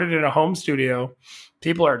was recorded in a home studio.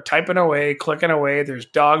 People are typing away, clicking away. There's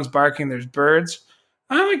dogs barking. There's birds.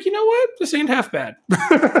 I'm like, you know what? This ain't half bad.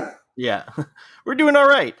 Yeah, we're doing all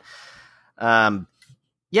right.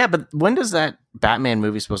 Yeah, but when does that Batman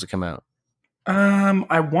movie supposed to come out? I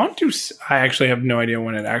actually have no idea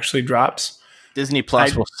when it actually drops. Disney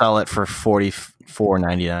Plus will sell it for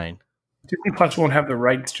 $44.99. Disney Plus won't have the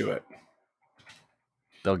rights to it.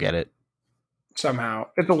 They'll get it somehow.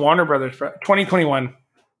 It's a Warner Brothers 2021.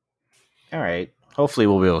 All right. Hopefully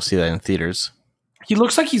we'll be able to see that in theaters. He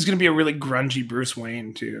looks like he's going to be a really grungy Bruce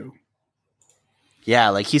Wayne too.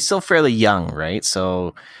 Yeah, he's still fairly young, right?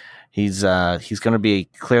 So he's going to be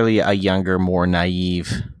clearly a younger, more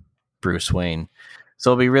naive Bruce Wayne.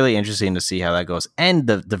 So it'll be really interesting to see how that goes. And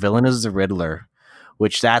the villain is the Riddler,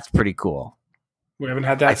 which that's pretty cool. We haven't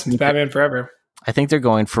had that since Batman Forever. I think they're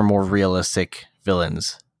going for more realistic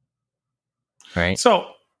villains. Right?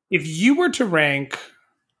 So if you were to rank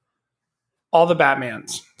all the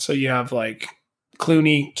Batmans, so you have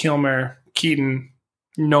Clooney, Kilmer, Keaton,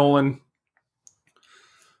 Nolan.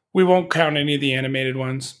 We won't count any of the animated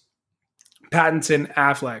ones. Pattinson,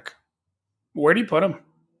 Affleck. Where do you put them?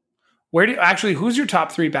 Who's your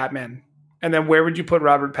top 3 Batman? And then where would you put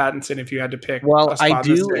Robert Pattinson if you had to pick? Well, I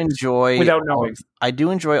do enjoy without knowing. I do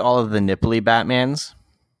enjoy all of the nipply Batmans.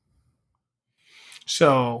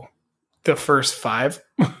 So the first 5.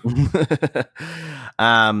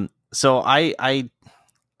 So I'm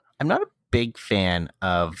not a big fan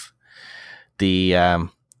of the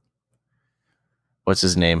what's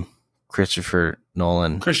his name? Christopher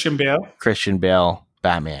Nolan. Christian Bale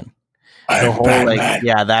Batman. I'm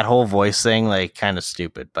Batman. That whole voice thing, like, kind of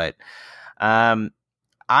stupid. But I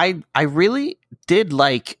really did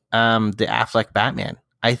like the Affleck Batman.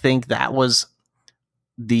 I think that was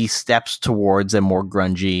the steps towards a more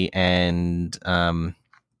grungy and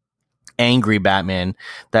angry Batman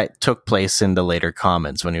that took place in the later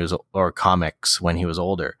comics when he was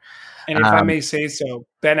older. And if I may say so,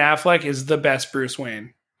 Ben Affleck is the best Bruce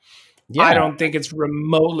Wayne. Yeah. I don't think it's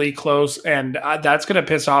remotely close, and that's going to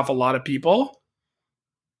piss off a lot of people.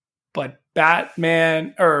 But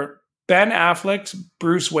Ben Affleck's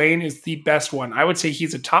Bruce Wayne is the best one. I would say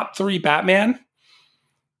he's a top 3 Batman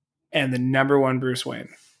and the number 1 Bruce Wayne.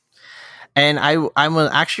 And I'm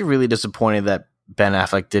actually really disappointed that Ben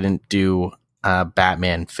Affleck didn't do a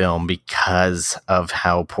Batman film because of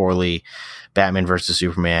how poorly Batman versus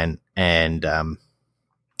Superman and that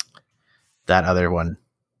other one.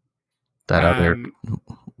 What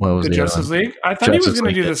was the Justice League? I thought he was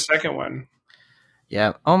going to do the second one.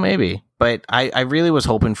 Yeah. Oh, maybe. But I really was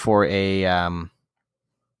hoping for a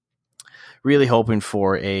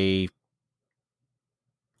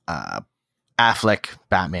Affleck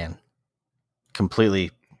Batman,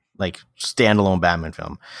 completely like standalone Batman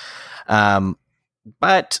film.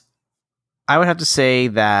 But I would have to say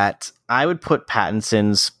that I would put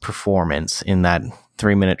Pattinson's performance in that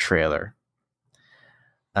 3-minute trailer.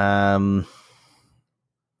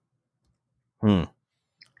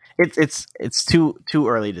 It's too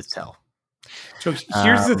early to tell. So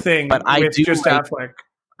here's the thing, but Affleck.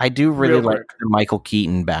 I do really like the Michael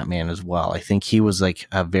Keaton Batman as well. I think he was like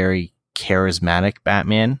a very charismatic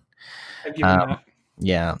Batman.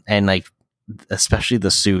 Yeah, and like especially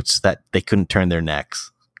the suits that they couldn't turn their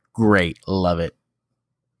necks. Great, love it.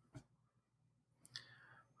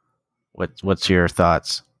 What's your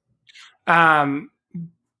thoughts? Ben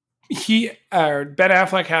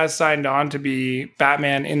Affleck has signed on to be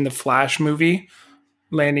Batman in the Flash movie,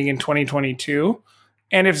 landing in 2022.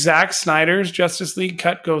 And if Zack Snyder's Justice League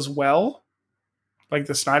cut goes well, like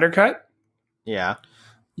the Snyder cut, yeah,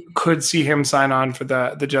 you could see him sign on for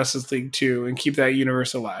the Justice League 2 and keep that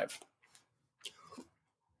universe alive.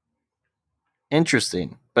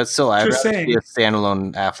 Interesting. But still, I'd rather see a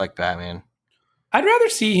standalone Affleck Batman. I'd rather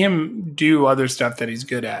see him do other stuff that he's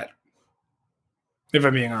good at, if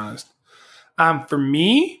I'm being honest. For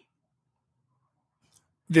me,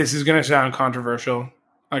 this is going to sound controversial.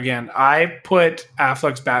 Again, I put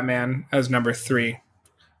Affleck's Batman as number 3.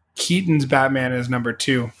 Keaton's Batman as number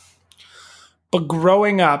 2. But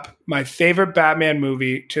growing up, my favorite Batman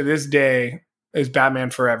movie to this day is Batman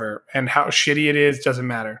Forever. And how shitty it is doesn't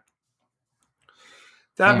matter.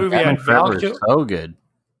 That movie Batman had Val Kilmer so good.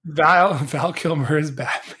 Val Kilmer as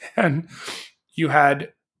Batman. You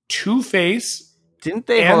had Two-Face. Didn't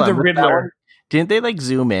they and the Riddler? Didn't they like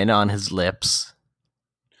zoom in on his lips?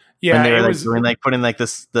 Yeah, when they were putting like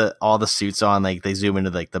all the suits on, like they zoom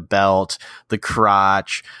into like the belt, the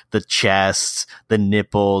crotch, the chest, the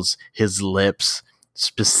nipples, his lips,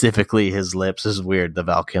 specifically his lips. This is weird. The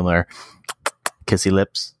Val Kilmer kissy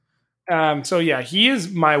lips. So yeah, he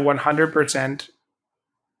is my 100%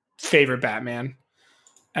 favorite Batman.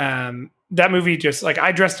 That movie, just like,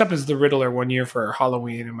 I dressed up as the Riddler one year for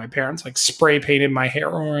Halloween, and my parents like spray painted my hair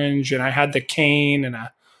orange, and I had the cane and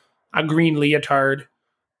a green leotard.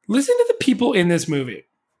 Listen to the people in this movie: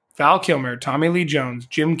 Val Kilmer, Tommy Lee Jones,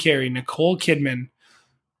 Jim Carrey, Nicole Kidman,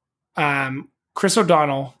 Chris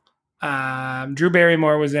O'Donnell, Drew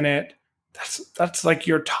Barrymore was in it. That's like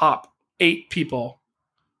your top 8 people.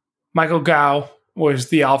 Michael Gough was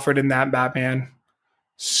the Alfred in that Batman.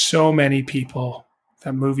 So many people.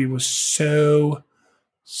 That movie was so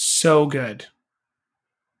good.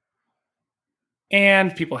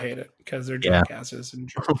 And people hate it because they're jackasses and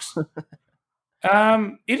jerks.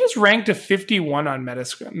 It is ranked a 51 on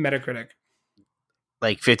Metacritic.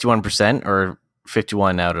 Like 51% or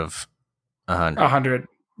 51 out of 100? 100.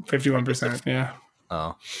 51%, yeah.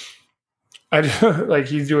 Oh. Like,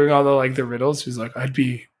 he's doing all the riddles. He's like, I'd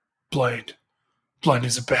be blind. Blind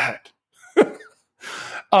as a bat.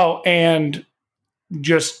 Oh, and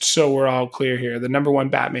just so we're all clear here, the number 1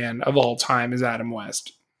 Batman of all time is Adam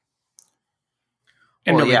West.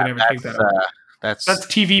 And nobody can ever take that out. That's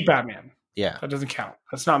TV Batman. Yeah. That doesn't count.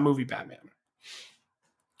 That's not movie Batman.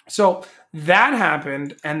 So that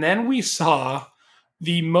happened, and then we saw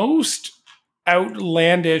the most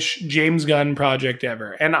outlandish James Gunn project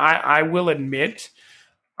ever. And I will admit,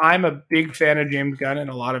 I'm a big fan of James Gunn and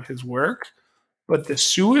a lot of his work, but the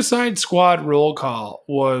Suicide Squad roll call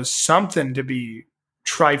was something to be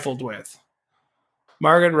trifled with.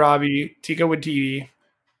 Margot Robbie, Taika Waititi,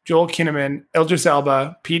 Joel Kinnaman, Idris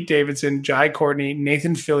Elba, Pete Davidson, Jai Courtney,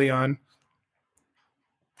 Nathan Fillion,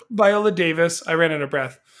 Viola Davis, I ran out of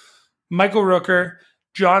breath, Michael Rooker,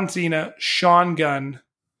 John Cena, Sean Gunn,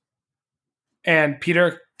 and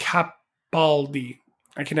Peter Capaldi.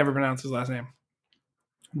 I can never pronounce his last name.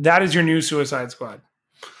 That is your new Suicide Squad.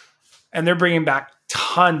 And they're bringing back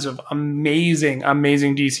tons of amazing,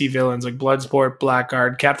 amazing DC villains like Bloodsport,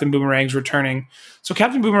 Blackguard, Captain Boomerang's returning. So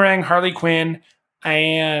Captain Boomerang, Harley Quinn,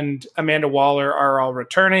 and Amanda Waller are all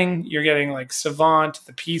returning. You're getting like Savant,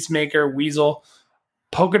 the Peacemaker, Weasel,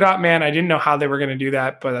 Polka Dot Man. I didn't know how they were going to do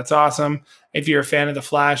that, but that's awesome. If you're a fan of The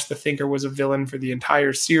Flash, the Thinker was a villain for the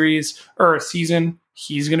entire series or season.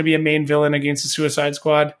 He's going to be a main villain against the Suicide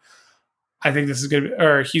Squad. I think this is going to be,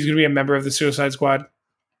 or he's going to be a member of the Suicide Squad.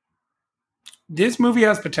 This movie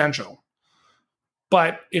has potential,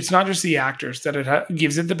 but it's not just the actors that it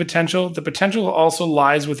gives it the potential. The potential also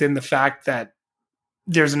lies within the fact that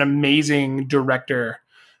there's an amazing director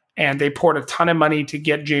and they poured a ton of money to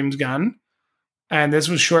get James Gunn. And this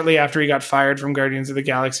was shortly after he got fired from Guardians of the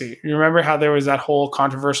Galaxy. You remember how there was that whole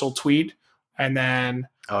controversial tweet? And then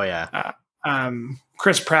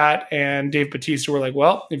Chris Pratt and Dave Bautista were like,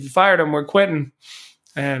 well, if you fired him, we're quitting.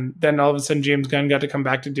 And then all of a sudden James Gunn got to come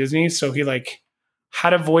back to Disney. So he like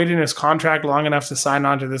had a void in his contract long enough to sign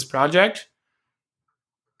on to this project.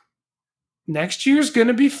 Next year's going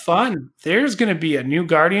to be fun. There's going to be a new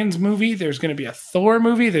Guardians movie. There's going to be a Thor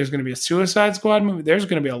movie. There's going to be a Suicide Squad movie. There's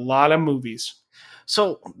going to be a lot of movies.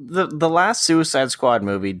 So the last Suicide Squad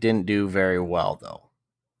movie didn't do very well, though.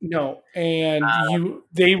 No, and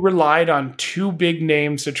they relied on two big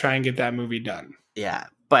names to try and get that movie done. Yeah,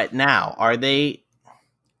 but now, are they,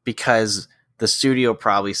 because the studio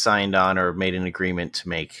probably signed on or made an agreement to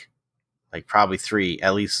make like probably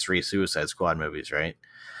at least three Suicide Squad movies, right?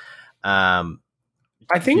 I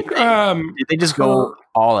think did they just go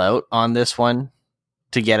all out on this one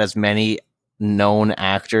to get as many known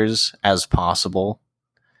actors as possible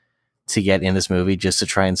to get in this movie just to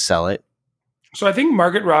try and sell it? So I think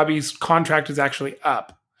Margot Robbie's contract is actually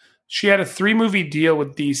up. She had a 3-movie deal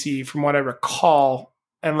with DC, from what I recall,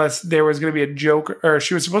 unless there was going to be a Joker, or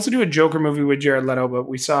she was supposed to do a Joker movie with Jared Leto, but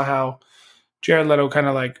we saw how Jared Leto kind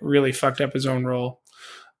of like really fucked up his own role.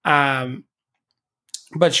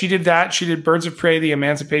 But she did that. She did Birds of Prey, The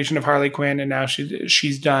Emancipation of Harley Quinn, and now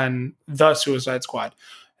she's done The Suicide Squad.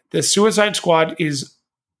 The Suicide Squad is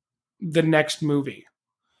the next movie,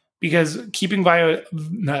 because keeping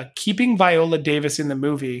Viola Davis in the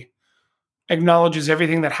movie acknowledges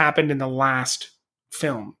everything that happened in the last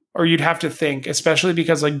film. Or you'd have to think, especially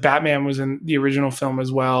because like Batman was in the original film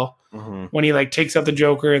as well, when he like takes out the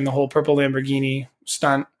Joker and the whole purple Lamborghini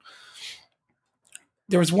stunt.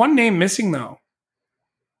 There was one name missing though.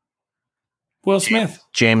 Will Smith.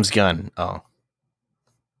 James Gunn. Oh.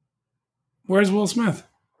 Where's Will Smith?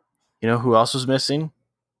 You know who else was missing?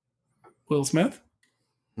 Will Smith?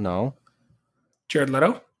 No. Jared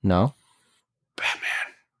Leto? No.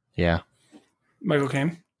 Batman. Yeah. Michael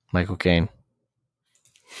Caine? Michael Caine.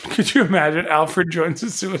 Could you imagine Alfred joins the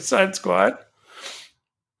Suicide Squad?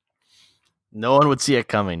 No one would see it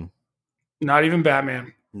coming. Not even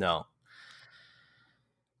Batman. No.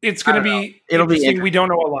 It's going to be It'll be interesting. We don't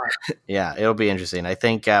know a lot. Yeah, it'll be interesting. I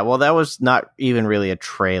think, that was not even really a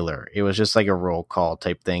trailer. It was just like a roll call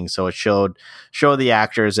type thing. So it showed the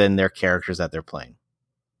actors and their characters that they're playing.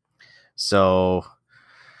 So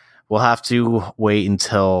we'll have to wait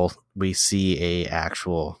until we see a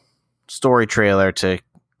actual story trailer to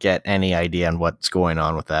get any idea on what's going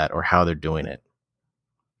on with that or how they're doing it.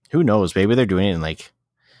 Who knows? Maybe they're doing it in like,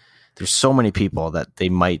 there's so many people that they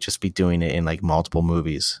might just be doing it in like multiple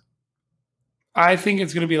movies. I think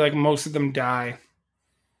it's going to be like most of them die.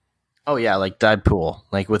 Oh yeah, like Deadpool,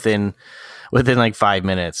 like within like 5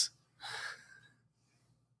 minutes.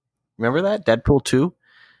 Remember that Deadpool 2?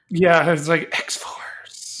 Yeah, it's like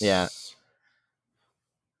X-Force. Yeah.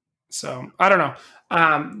 So I don't know.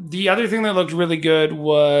 The other thing that looked really good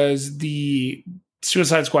was the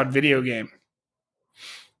Suicide Squad video game.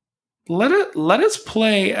 Let us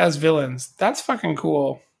play as villains. That's fucking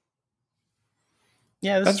cool.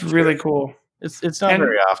 Yeah, that's really cool. It's not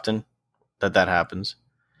very often that happens.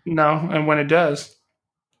 No, and when it does,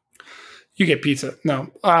 you get pizza.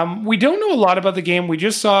 No, we don't know a lot about the game. We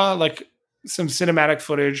just saw like some cinematic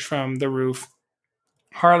footage from the roof.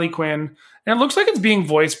 Harley Quinn, and it looks like it's being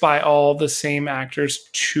voiced by all the same actors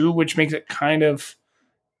too, which makes it kind of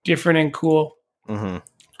different and cool. Mm-hmm.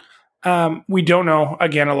 We don't know,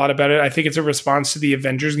 again, a lot about it. I think it's a response to the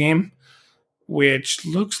Avengers game, which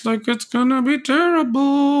looks like it's going to be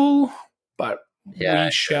terrible. But we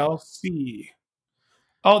shall see.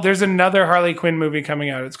 Oh, there's another Harley Quinn movie coming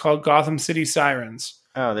out. It's called Gotham City Sirens.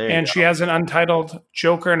 Oh, there you And go. she has an untitled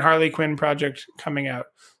Joker and Harley Quinn project coming out.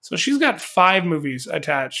 So she's got 5 movies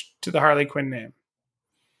attached to the Harley Quinn name.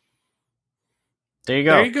 There you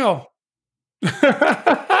go. There you go.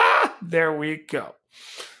 There we go.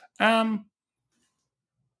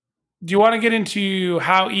 Do you want to get into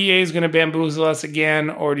how EA is going to bamboozle us again,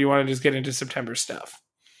 or do you want to just get into September stuff?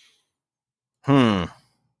 I'm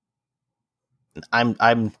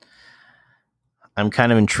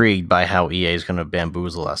kind of intrigued by how EA is going to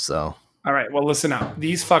bamboozle us, though. All right, well, listen up.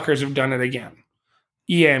 These fuckers have done it again.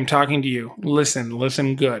 EA, I'm talking to you.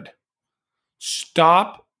 Listen good.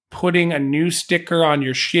 Stop putting a new sticker on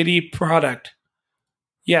your shitty product.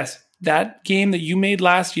 Yes, that game that you made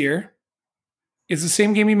last year is the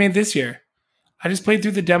same game you made this year. I just played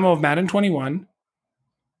through the demo of Madden 21,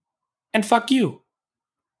 and fuck you.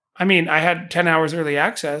 I mean, I had 10 hours early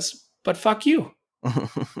access, but fuck you.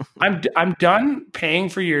 I'm done paying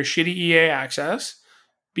for your shitty EA access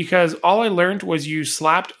because all I learned was you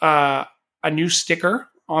slapped a new sticker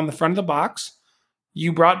on the front of the box.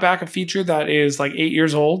 You brought back a feature that is like 8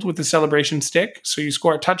 years old with the celebration stick. So you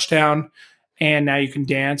score a touchdown and now you can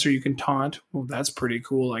dance or you can taunt. Well, that's pretty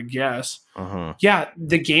cool, I guess. Yeah,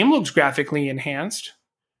 the game looks graphically enhanced,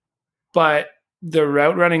 but the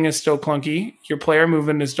route running is still clunky. Your player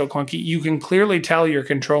movement is still clunky. You can clearly tell you're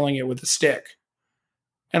controlling it with a stick.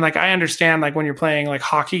 And like, I understand like when you're playing like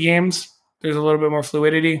hockey games, there's a little bit more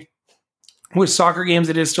fluidity. With soccer games,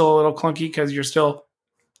 it is still a little clunky because you're still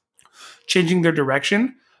changing their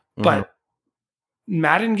direction. But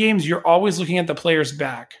Madden games, you're always looking at the player's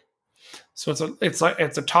back. So it's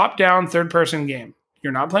a top-down third-person game.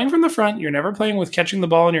 You're not playing from the front. You're never playing with catching the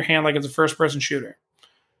ball in your hand like it's a first-person shooter.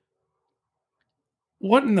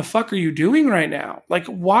 What in the fuck are you doing right now? Like,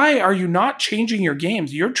 why are you not changing your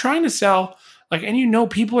games? You're trying to sell, like, and you know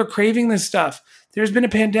people are craving this stuff. There's been a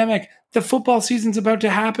pandemic. The football season's about to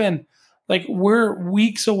happen. Like, we're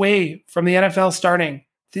weeks away from the NFL starting.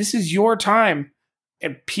 This is your time.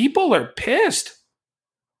 And people are pissed.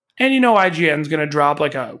 And you know IGN's going to drop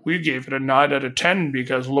like we gave it a 9 out of 10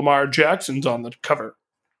 because Lamar Jackson's on the cover.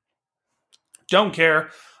 Don't care.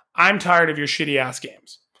 I'm tired of your shitty ass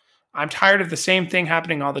games. I'm tired of the same thing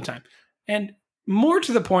happening all the time. And more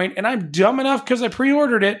to the point, and I'm dumb enough because I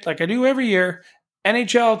pre-ordered it like I do every year,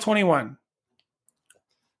 NHL 21.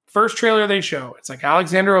 First trailer they show. It's like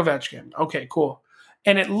Alexander Ovechkin. Okay, cool.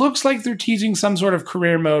 And it looks like they're teasing some sort of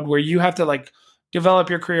career mode where you have to like develop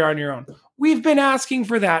your career on your own. We've been asking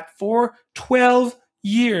for that for 12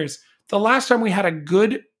 years. The last time we had a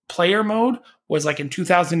good player mode was like in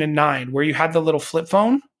 2009 where you had the little flip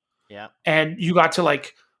phone. Yeah. And you got to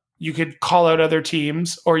like, you could call out other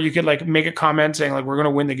teams or you could like make a comment saying like, we're going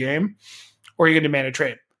to win the game or you could demand a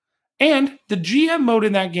trade. And the GM mode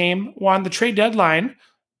in that game on the trade deadline,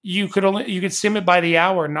 you could sim it by the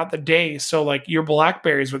hour, not the day. So like your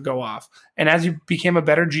blackberries would go off. And as you became a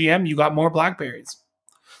better GM, you got more blackberries.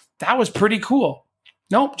 That was pretty cool.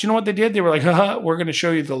 Nope. Do you know what they did? They were like, we're going to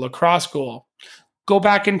show you the lacrosse goal. Go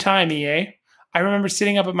back in time, EA. I remember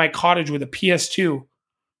sitting up at my cottage with a PS2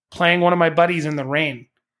 playing one of my buddies in the rain.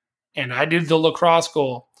 And I did the lacrosse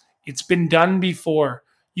goal. It's been done before.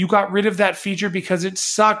 You got rid of that feature because it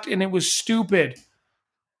sucked and it was stupid.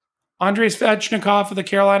 Andrei Svechnikov of the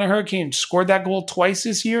Carolina Hurricanes scored that goal twice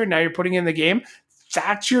this year. And now you're putting in the game.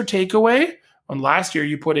 That's your takeaway? And last year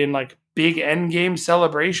you put in like big end game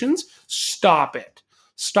celebrations. Stop it.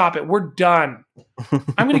 Stop it. We're done.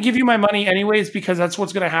 I'm going to give you my money anyways because that's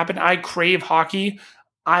what's going to happen. I crave hockey.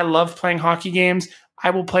 I love playing hockey games. I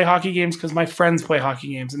will play hockey games because my friends play hockey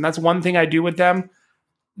games. And that's one thing I do with them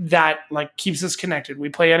that like keeps us connected. We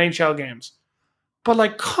play NHL games. But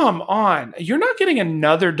like, come on. You're not getting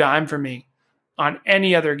another dime from me on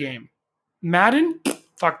any other game. Madden?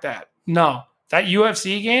 Fuck that. No. That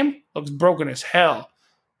UFC game looks broken as hell.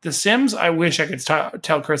 The Sims, I wish I could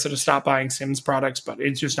tell Carissa to stop buying Sims products, but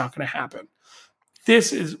it's just not going to happen.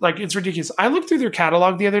 This is like, it's ridiculous. I looked through their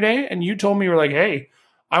catalog the other day and you told me, you were like, hey,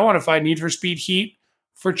 I want to find Need for Speed Heat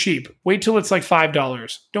for cheap. Wait till it's like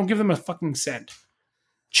 $5. Don't give them a fucking cent.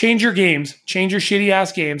 Change your games. Change your shitty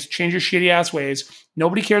ass games. Change your shitty ass ways.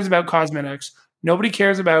 Nobody cares about cosmetics. Nobody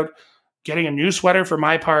cares about getting a new sweater for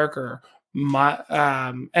my park or my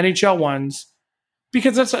NHL ones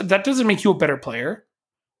because that doesn't make you a better player.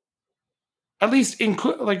 At least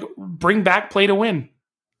bring back play to win.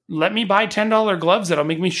 Let me buy $10 gloves that'll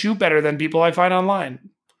make me shoot better than people I find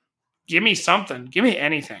online. Give me something. Give me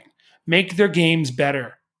anything. Make their games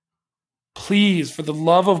better. Please, for the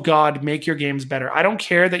love of God, make your games better. I don't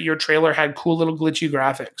care that your trailer had cool little glitchy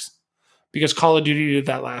graphics because Call of Duty did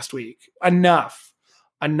that last week. Enough.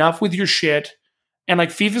 enough with your shit. And like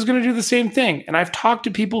FIFA's going to do the same thing. And I've talked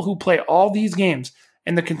to people who play all these games,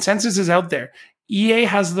 and the consensus is out there. EA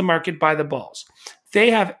has the market by the balls.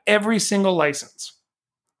 They have every single license.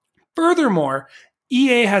 Furthermore,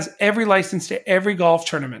 EA has every license to every golf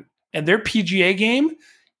tournament, and their PGA game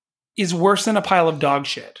is worse than a pile of dog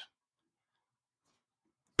shit.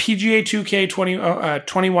 PGA 2K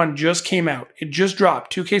 21 just came out. It just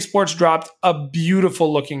dropped. 2K Sports dropped a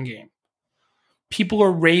beautiful looking game. People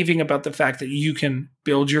are raving about the fact that you can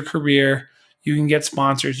build your career, you can get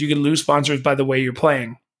sponsors, you can lose sponsors by the way you're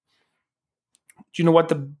playing. Do you know what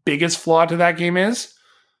the biggest flaw to that game is?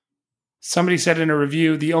 Somebody said in a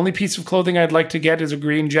review, the only piece of clothing I'd like to get is a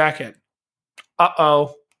green jacket.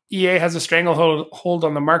 Uh-oh. EA has a stranglehold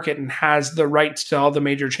on the market and has the rights to all the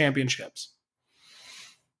major championships.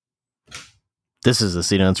 This is the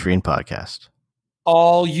Scene on Screen podcast.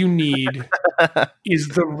 All you need is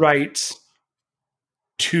the rights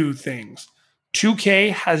to things.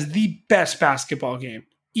 2K has the best basketball game.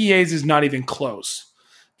 EA's is not even close.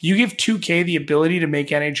 You give 2K the ability to make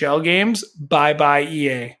NHL games, bye-bye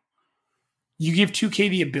EA. You give 2K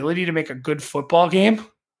the ability to make a good football game,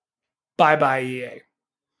 bye-bye EA.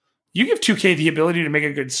 You give 2K the ability to make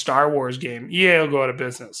a good Star Wars game, EA will go out of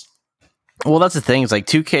business. Well, that's the thing. It's like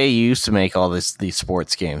 2K used to make all these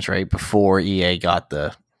sports games, right? Before EA got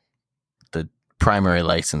the primary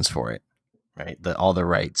license for it, right? All the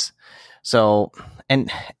rights. So, and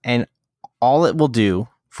all it will do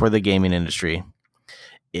for the gaming industry,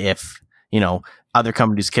 if, other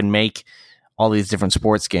companies can make all these different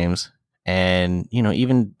sports games and,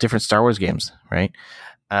 even different Star Wars games, right?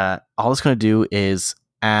 All it's going to do is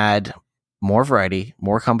add more variety,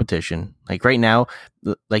 more competition. Like right now,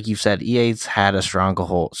 like you said, EA's had a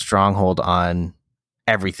stronghold on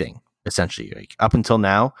everything, essentially. Like up until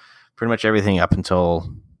now, pretty much everything up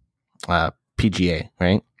until PGA,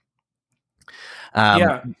 right?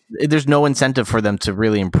 There's no incentive for them to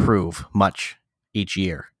really improve much each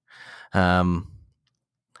year. I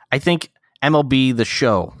think MLB The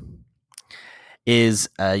Show is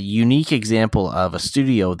a unique example of a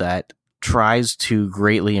studio that tries to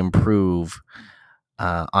greatly improve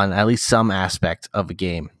on at least some aspect of a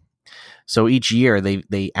game. So each year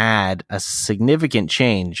they add a significant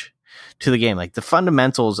change to the game. Like the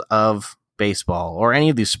fundamentals of baseball or any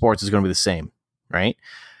of these sports is going to be the same, right?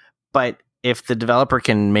 But if the developer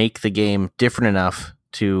can make the game different enough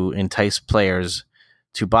to entice players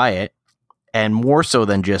to buy it, and more so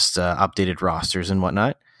than just updated rosters and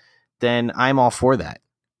whatnot, then I'm all for that,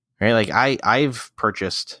 right? Like I've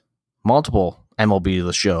purchased multiple MLB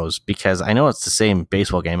The Shows because I know it's the same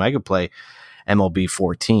baseball game. I could play MLB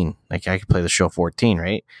 14, like I could play The Show 14,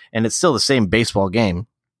 right? And it's still the same baseball game.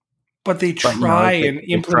 But they try and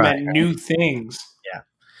implement new things. Yeah,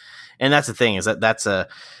 and that's the thing is that's a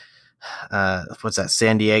what's that,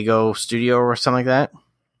 San Diego studio or something like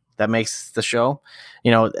that makes The Show.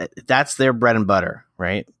 That's their bread and butter,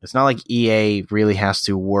 right? It's not like EA really has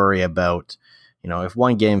to worry about, if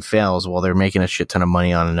one game fails, well, they're making a shit ton of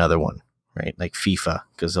money on another one, right? Like FIFA,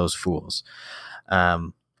 because those fools.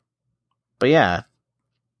 But yeah,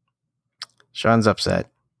 Sean's upset.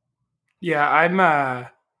 Yeah,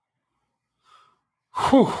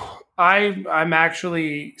 I'm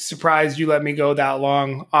actually surprised you let me go that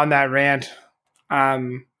long on that rant.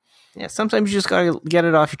 Yeah, sometimes you just gotta get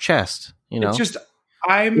it off your chest. It's just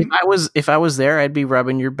if I was there, I'd be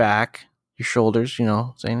rubbing your back, your shoulders,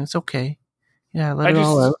 saying it's okay. Yeah, let it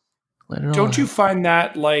all out. Don't you find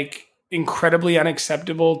that like incredibly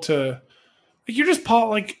unacceptable to like you're just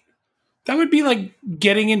like that would be like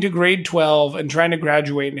getting into grade 12 and trying to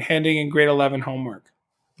graduate and handing in grade 11 homework.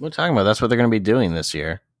 What are you talking about? That's what they're going to be doing this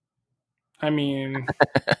year. I mean,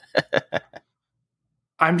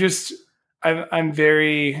 I'm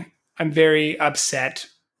very upset.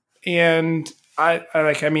 And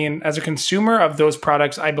as a consumer of those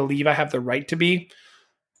products, I believe I have the right to be.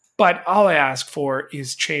 But all I ask for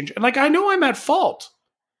is change. And I know I'm at fault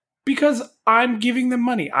because I'm giving them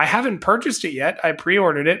money. I haven't purchased it yet. I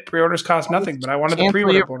pre-ordered it. Pre-orders cost nothing, but I wanted the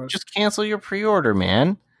pre-order bonus. Just cancel your pre-order,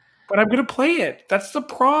 man. But I'm going to play it. That's the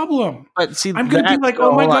problem. But see, I'm going to be like,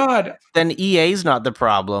 oh my God. Then EA's not the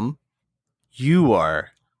problem. You are.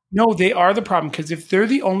 No, they are the problem because if they're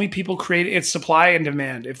the only people creating it's supply and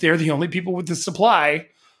demand, if they're the only people with the supply,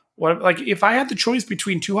 if I had the choice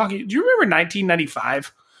between two hockey, do you remember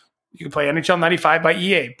 1995? You could play NHL 95 by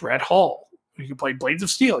EA, Brett Hull. You could play Blades of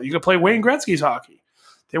Steel. You could play Wayne Gretzky's hockey.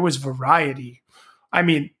 There was variety. I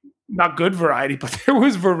mean, not good variety, but there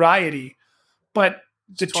was variety. But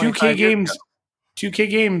the 2K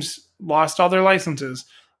games lost all their licenses.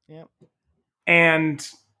 Yep. And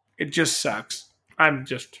it just sucks. I'm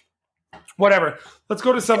just whatever. Let's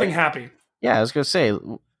go to something happy. Yeah, I was gonna say.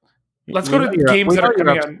 Let's go to games that are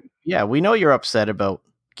coming out. Yeah, we know you're upset about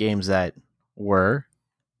games that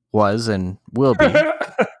was, and will be.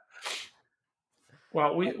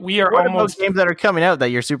 Well, we are what almost about games that are coming out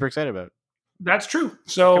that you're super excited about. That's true. Coming up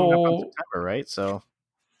So, in September, right? So,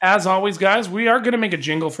 as always, guys, we are going to make a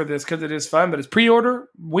jingle for this because it is fun, but it's pre-order,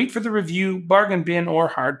 wait for the review, bargain bin, or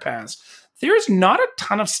hard pass. There is not a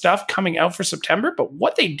ton of stuff coming out for September, but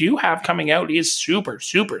what they do have coming out is super,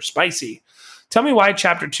 super spicy. Tell me why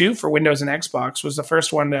Chapter 2 for Windows and Xbox was the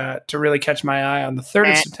first one to really catch my eye on the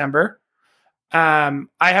 3rd of September. I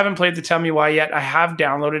haven't played the Tell Me Why yet. I have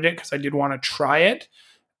downloaded it because I did want to try it.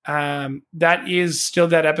 That is still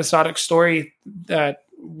that episodic story that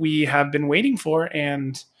we have been waiting for,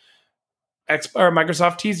 and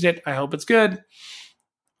Microsoft teased it. I hope it's good,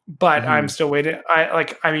 but I'm still waiting.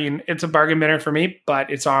 I mean, it's a bargain binner for me, but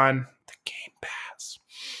it's on the Game Pass.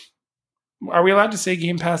 Are we allowed to say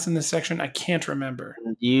Game Pass in this section? I can't remember.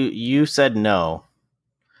 You said no,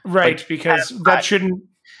 right? Like, because that shouldn't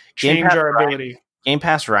change our ability. Game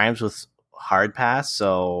Pass rhymes with hard pass,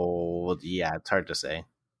 so yeah, it's hard to say.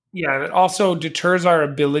 Yeah, it also deters our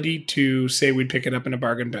ability to say we'd pick it up in a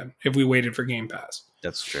bargain bin if we waited for Game Pass.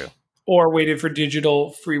 That's true. Or waited for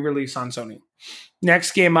digital free release on Sony.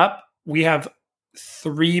 Next game up, we have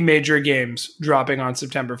 3 major games dropping on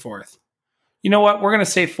September 4th. You know what? We're going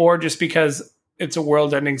to say 4 just because it's a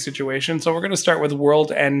world-ending situation. So we're going to start with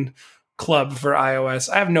World End Club for iOS.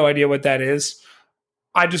 I have no idea what that is.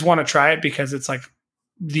 I just want to try it because it's like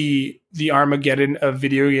the Armageddon of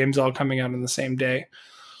video games all coming out on the same day.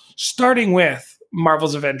 Starting with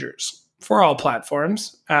Marvel's Avengers for all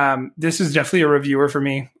platforms. This is definitely a reviewer for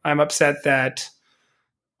me. I'm upset that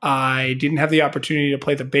I didn't have the opportunity to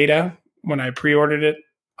play the beta when I pre-ordered it.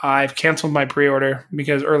 I've canceled my pre-order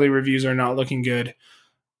because early reviews are not looking good.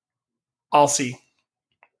 I'll see.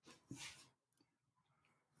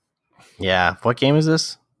 Yeah. What game is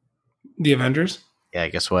this? The Avengers? Yeah,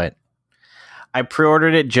 guess what? I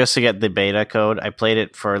pre-ordered it just to get the beta code. I played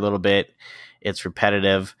it for a little bit. It's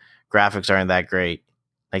repetitive. Graphics aren't that great.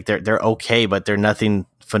 Like they're okay, but they're nothing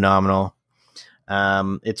phenomenal.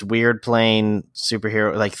 It's weird playing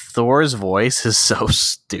superhero. Like Thor's voice is so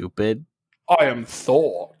stupid. I am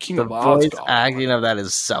Thor, King of Asgard. The Asgard. voice acting of that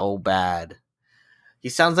is so bad. He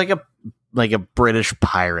sounds like a British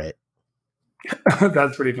pirate.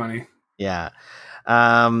 That's pretty funny. Yeah.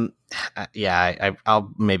 I'll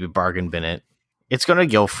maybe bargain bin it. It's going to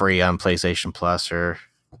go free on PlayStation Plus or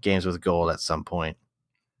Games with Gold at some point.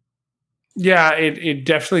 Yeah, it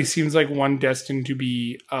definitely seems like one destined to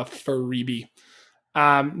be a freebie.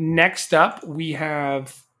 Next up, we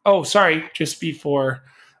have... Oh, sorry. Just before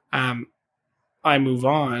I move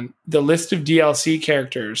on, the list of DLC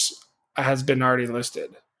characters has been already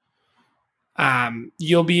listed.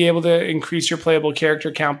 You'll be able to increase your playable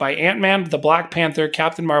character count by Ant-Man, the Black Panther,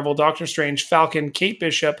 Captain Marvel, Doctor Strange, Falcon, Kate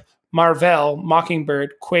Bishop, Marvel,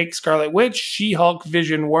 Mockingbird, Quake, Scarlet Witch, She-Hulk,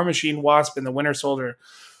 Vision, War Machine, Wasp, and the Winter Soldier.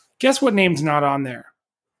 Guess what name's not on there?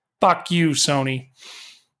 Fuck you, Sony.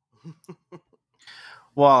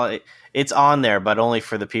 Well, it's on there, but only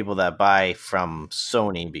for the people that buy from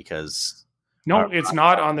Sony because... No, it's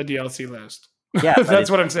not on the DLC list. Yeah,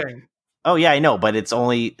 that's what I'm saying. Oh yeah, I know, but it's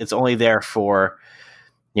only there for,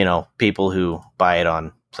 people who buy it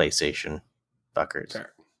on PlayStation. Fuckers.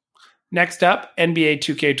 Fair. Next up, NBA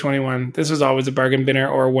 2K21. This is always a bargain binner,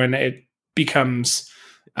 or when it becomes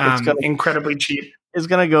incredibly cheap. It's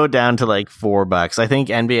gonna go down to like $4. I think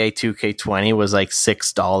NBA 2K20 was like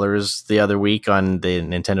 $6 the other week on the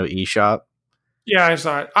Nintendo eShop. Yeah, I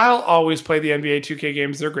saw it. I'll always play the NBA 2K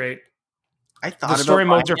games. They're great. The story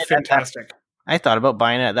modes are fantastic. I thought about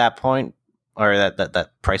buying it at that point, or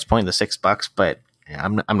that price point, the $6, but yeah,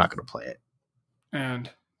 I'm not going to play it. And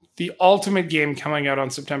the ultimate game coming out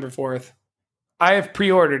on September 4th. I have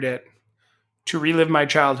pre-ordered it to relive my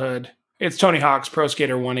childhood. It's Tony Hawk's Pro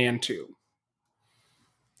Skater 1 and 2.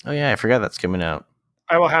 Oh yeah, I forgot that's coming out.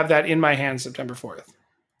 I will have that in my hands September 4th.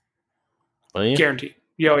 Will you? Guaranteed.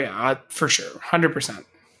 Oh yeah, for sure. 100%.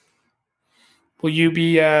 Will you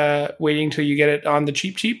be waiting till you get it on the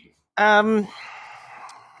cheap?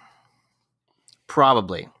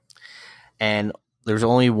 Probably. And there's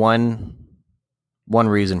only one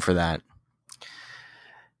reason for that.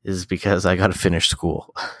 Is because I got to finish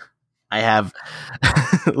school. I have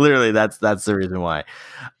literally that's the reason why.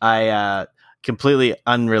 I completely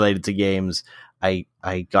unrelated to games. I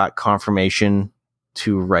got confirmation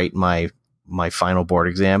to write my final board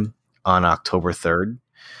exam on October 3rd.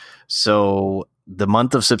 So the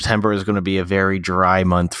month of September is going to be a very dry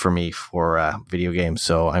month for me for video games.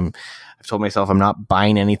 So I'm I've told myself I'm not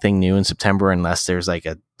buying anything new in September unless there's like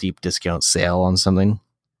a deep discount sale on something.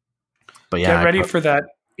 But yeah, get ready for that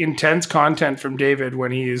intense content from David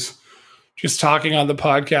when he's just talking on the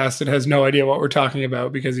podcast and has no idea what we're talking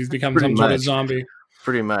about because he's become some sort of zombie.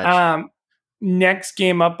 Pretty much. Next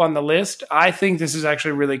game up on the list, I think this is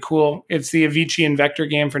actually really cool. It's the Avicii and Vector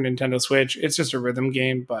game for Nintendo Switch. It's just a rhythm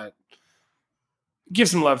game, but give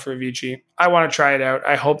some love for Avicii. I want to try it out.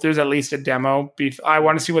 I hope there's at least a demo. I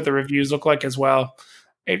want to see what the reviews look like as well.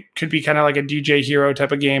 It could be kind of like a DJ Hero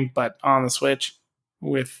type of game, but on the Switch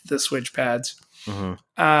with the Switch pads. Mm-hmm.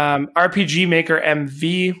 RPG Maker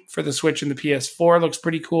MV for the Switch and the PS4 looks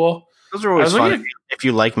pretty cool. Those are always fun if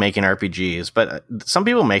you like making RPGs, but some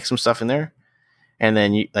people make some stuff in there, and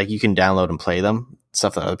then you can download and play them,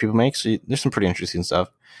 stuff that other people make. So there's some pretty interesting stuff.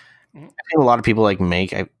 Mm-hmm. I think a lot of people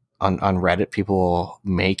make on Reddit, people will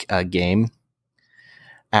make a game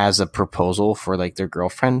as a proposal for like their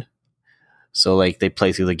girlfriend. So like they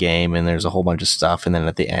play through the game and there's a whole bunch of stuff, and then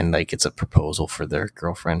at the end, like it's a proposal for their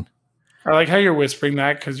girlfriend. I like how you're whispering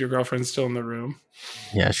that because your girlfriend's still in the room.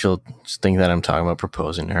 Yeah, she'll just think that I'm talking about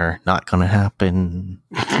proposing to her. Not gonna happen.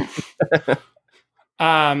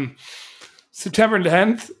 September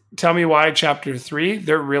 10th, Tell Me Why Chapter 3.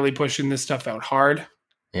 They're really pushing this stuff out hard.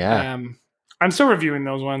 Yeah. I'm still reviewing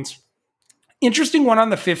those ones. Interesting one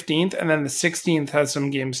on the 15th, and then the 16th has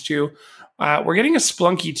some games too. We're getting a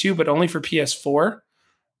Splunky 2, but only for PS4.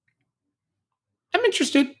 I'm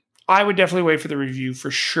interested. I would definitely wait for the review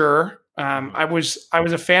for sure. I was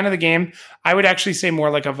a fan of the game. I would actually say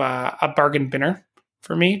more like of a bargain binner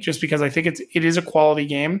for me, just because I think it is a quality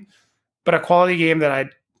game, but a quality game that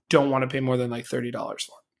I don't want to pay more than like $30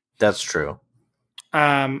 for. That's true.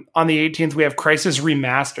 On the 18th, we have Crysis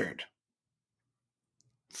Remastered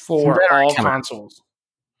for all consoles.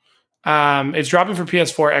 It's dropping for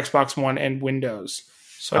PS4, Xbox One, and Windows.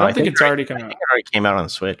 So I don't think it's already come out. It already came out on the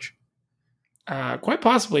Switch. Quite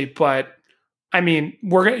possibly, but I mean,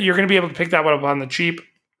 you're going to be able to pick that one up on the cheap.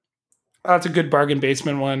 That's a good bargain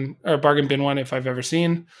bin one if I've ever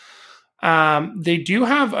seen. They do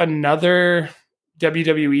have another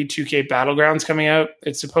WWE 2K Battlegrounds coming out.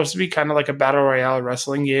 It's supposed to be kind of like a battle royale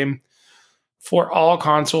wrestling game for all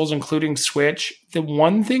consoles, including Switch. The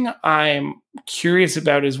one thing I'm curious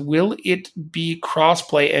about is, will it be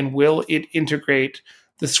crossplay and will it integrate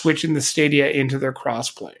the Switch and the Stadia into their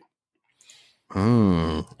crossplay?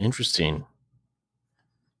 Interesting.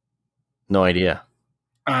 No idea.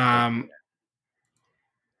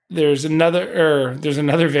 There's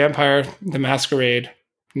another Vampire the Masquerade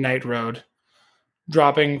Night Road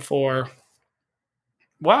dropping for,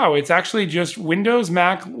 wow, it's actually just Windows,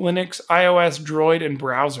 Mac, Linux, iOS, Droid, and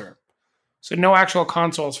browser. So no actual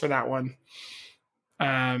consoles for that one.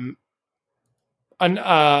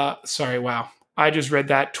 Sorry, wow. I just read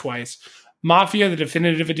that twice. Mafia, the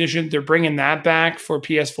Definitive Edition, they're bringing that back for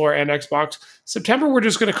PS4 and Xbox. September, we're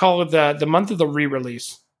just going to call it the month of the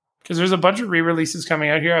re-release. Because there's a bunch of re-releases coming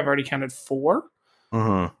out here. I've already counted 4.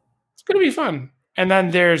 Mm-hmm. It's going to be fun. And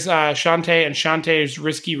then there's Shantae and Shantae's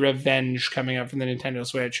Risky Revenge coming out from the Nintendo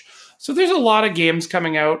Switch. So there's a lot of games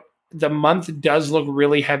coming out. The month does look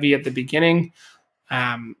really heavy at the beginning.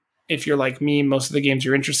 If you're like me, most of the games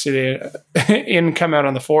you're interested in come out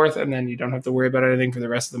on the 4th, and then you don't have to worry about anything for the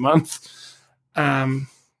rest of the month.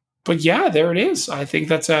 But yeah, there it is. I think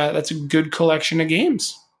that's a good collection of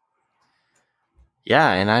games.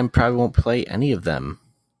 Yeah, and I probably won't play any of them.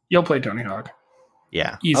 You'll play Tony Hawk.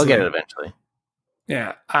 Yeah, easily. I'll get it eventually.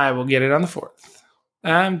 Yeah, I will get it on the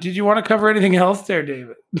 4th. Did you want to cover anything else there,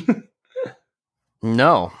 David?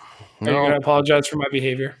 No. Are you going to apologize for my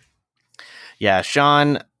behavior? Yeah,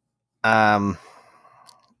 Sean, well,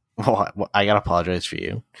 I got to apologize for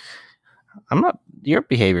you. Your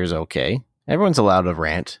behavior is okay. Everyone's allowed to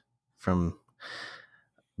rant from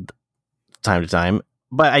time to time.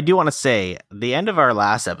 But I do want to say, the end of our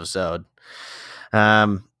last episode,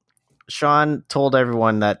 Sean told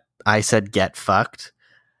everyone that I said get fucked.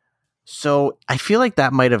 So I feel like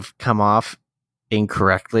that might have come off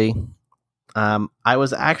incorrectly. I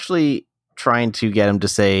was actually trying to get him to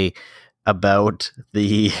say about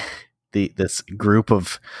this group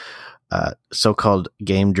of so-called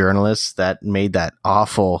game journalists that made that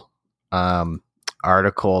awful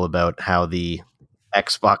article about how the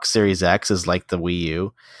Xbox Series X is like the Wii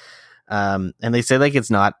U. And they say like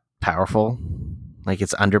it's not powerful, like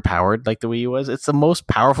it's underpowered like the Wii U was. It's the most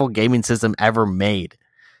powerful gaming system ever made.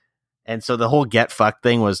 And so the whole get fucked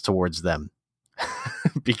thing was towards them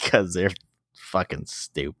because they're fucking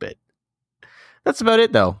stupid. That's about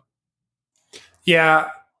it though. Yeah.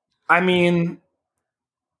 I mean,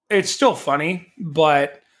 it's still funny,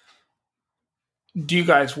 but do you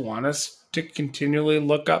guys want us to continually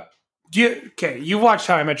look up? You watched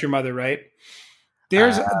How I Met Your Mother, right?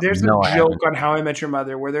 There's no, a joke on How I Met Your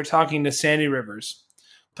Mother where they're talking to Sandy Rivers,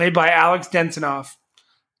 played by Alex Densinoff,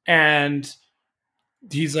 and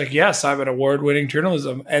he's like, "Yes, I'm an award-winning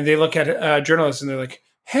journalism," and they look at journalists and they're like,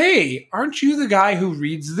 "Hey, aren't you the guy who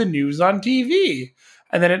reads the news on TV?"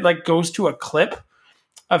 And then it like goes to a clip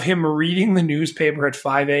of him reading the newspaper at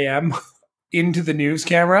 5 a.m. into the news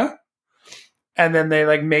camera. And then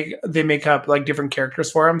they make up like different characters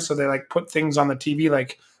for him. So they like put things on the TV,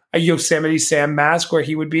 like a Yosemite Sam mask where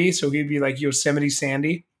he would be. So he'd be like Yosemite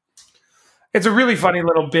Sandy. It's a really funny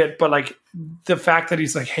little bit, but like the fact that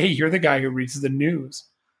he's like, "Hey, you're the guy who reads the news."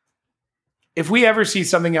 If we ever see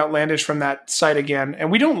something outlandish from that site again,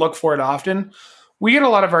 and we don't look for it often, we get a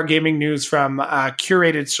lot of our gaming news from a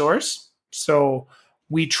curated source. So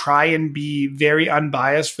we try and be very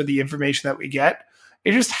unbiased for the information that we get.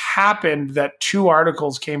 It just happened that 2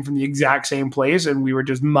 articles came from the exact same place, and we were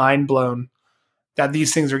just mind blown that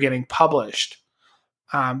these things are getting published.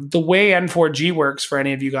 The way N4G works, for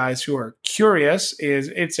any of you guys who are curious,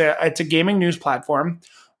 is it's a gaming news platform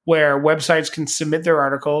where websites can submit their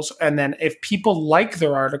articles, and then if people like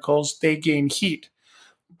their articles, they gain heat.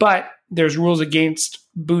 But there's rules against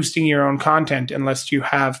boosting your own content unless you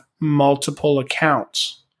have multiple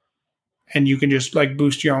accounts. And you can just like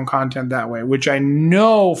boost your own content that way, which I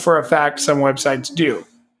know for a fact some websites do.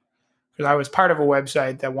 Because I was part of a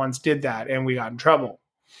website that once did that and we got in trouble.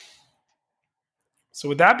 So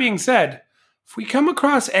with that being said, if we come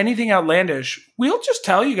across anything outlandish, we'll just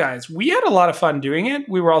tell you guys. We had a lot of fun doing it.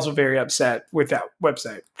 We were also very upset with that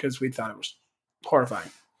website because we thought it was horrifying.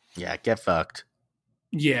 Yeah, get fucked.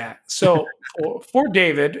 Yeah. So for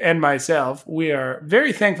David and myself, we are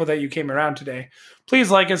very thankful that you came around today.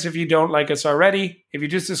 Please like us if you don't like us already. If you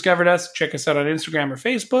just discovered us, check us out on Instagram or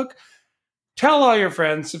Facebook. Tell all your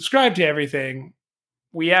friends. Subscribe to everything.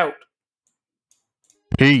 We out.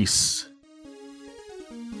 Peace.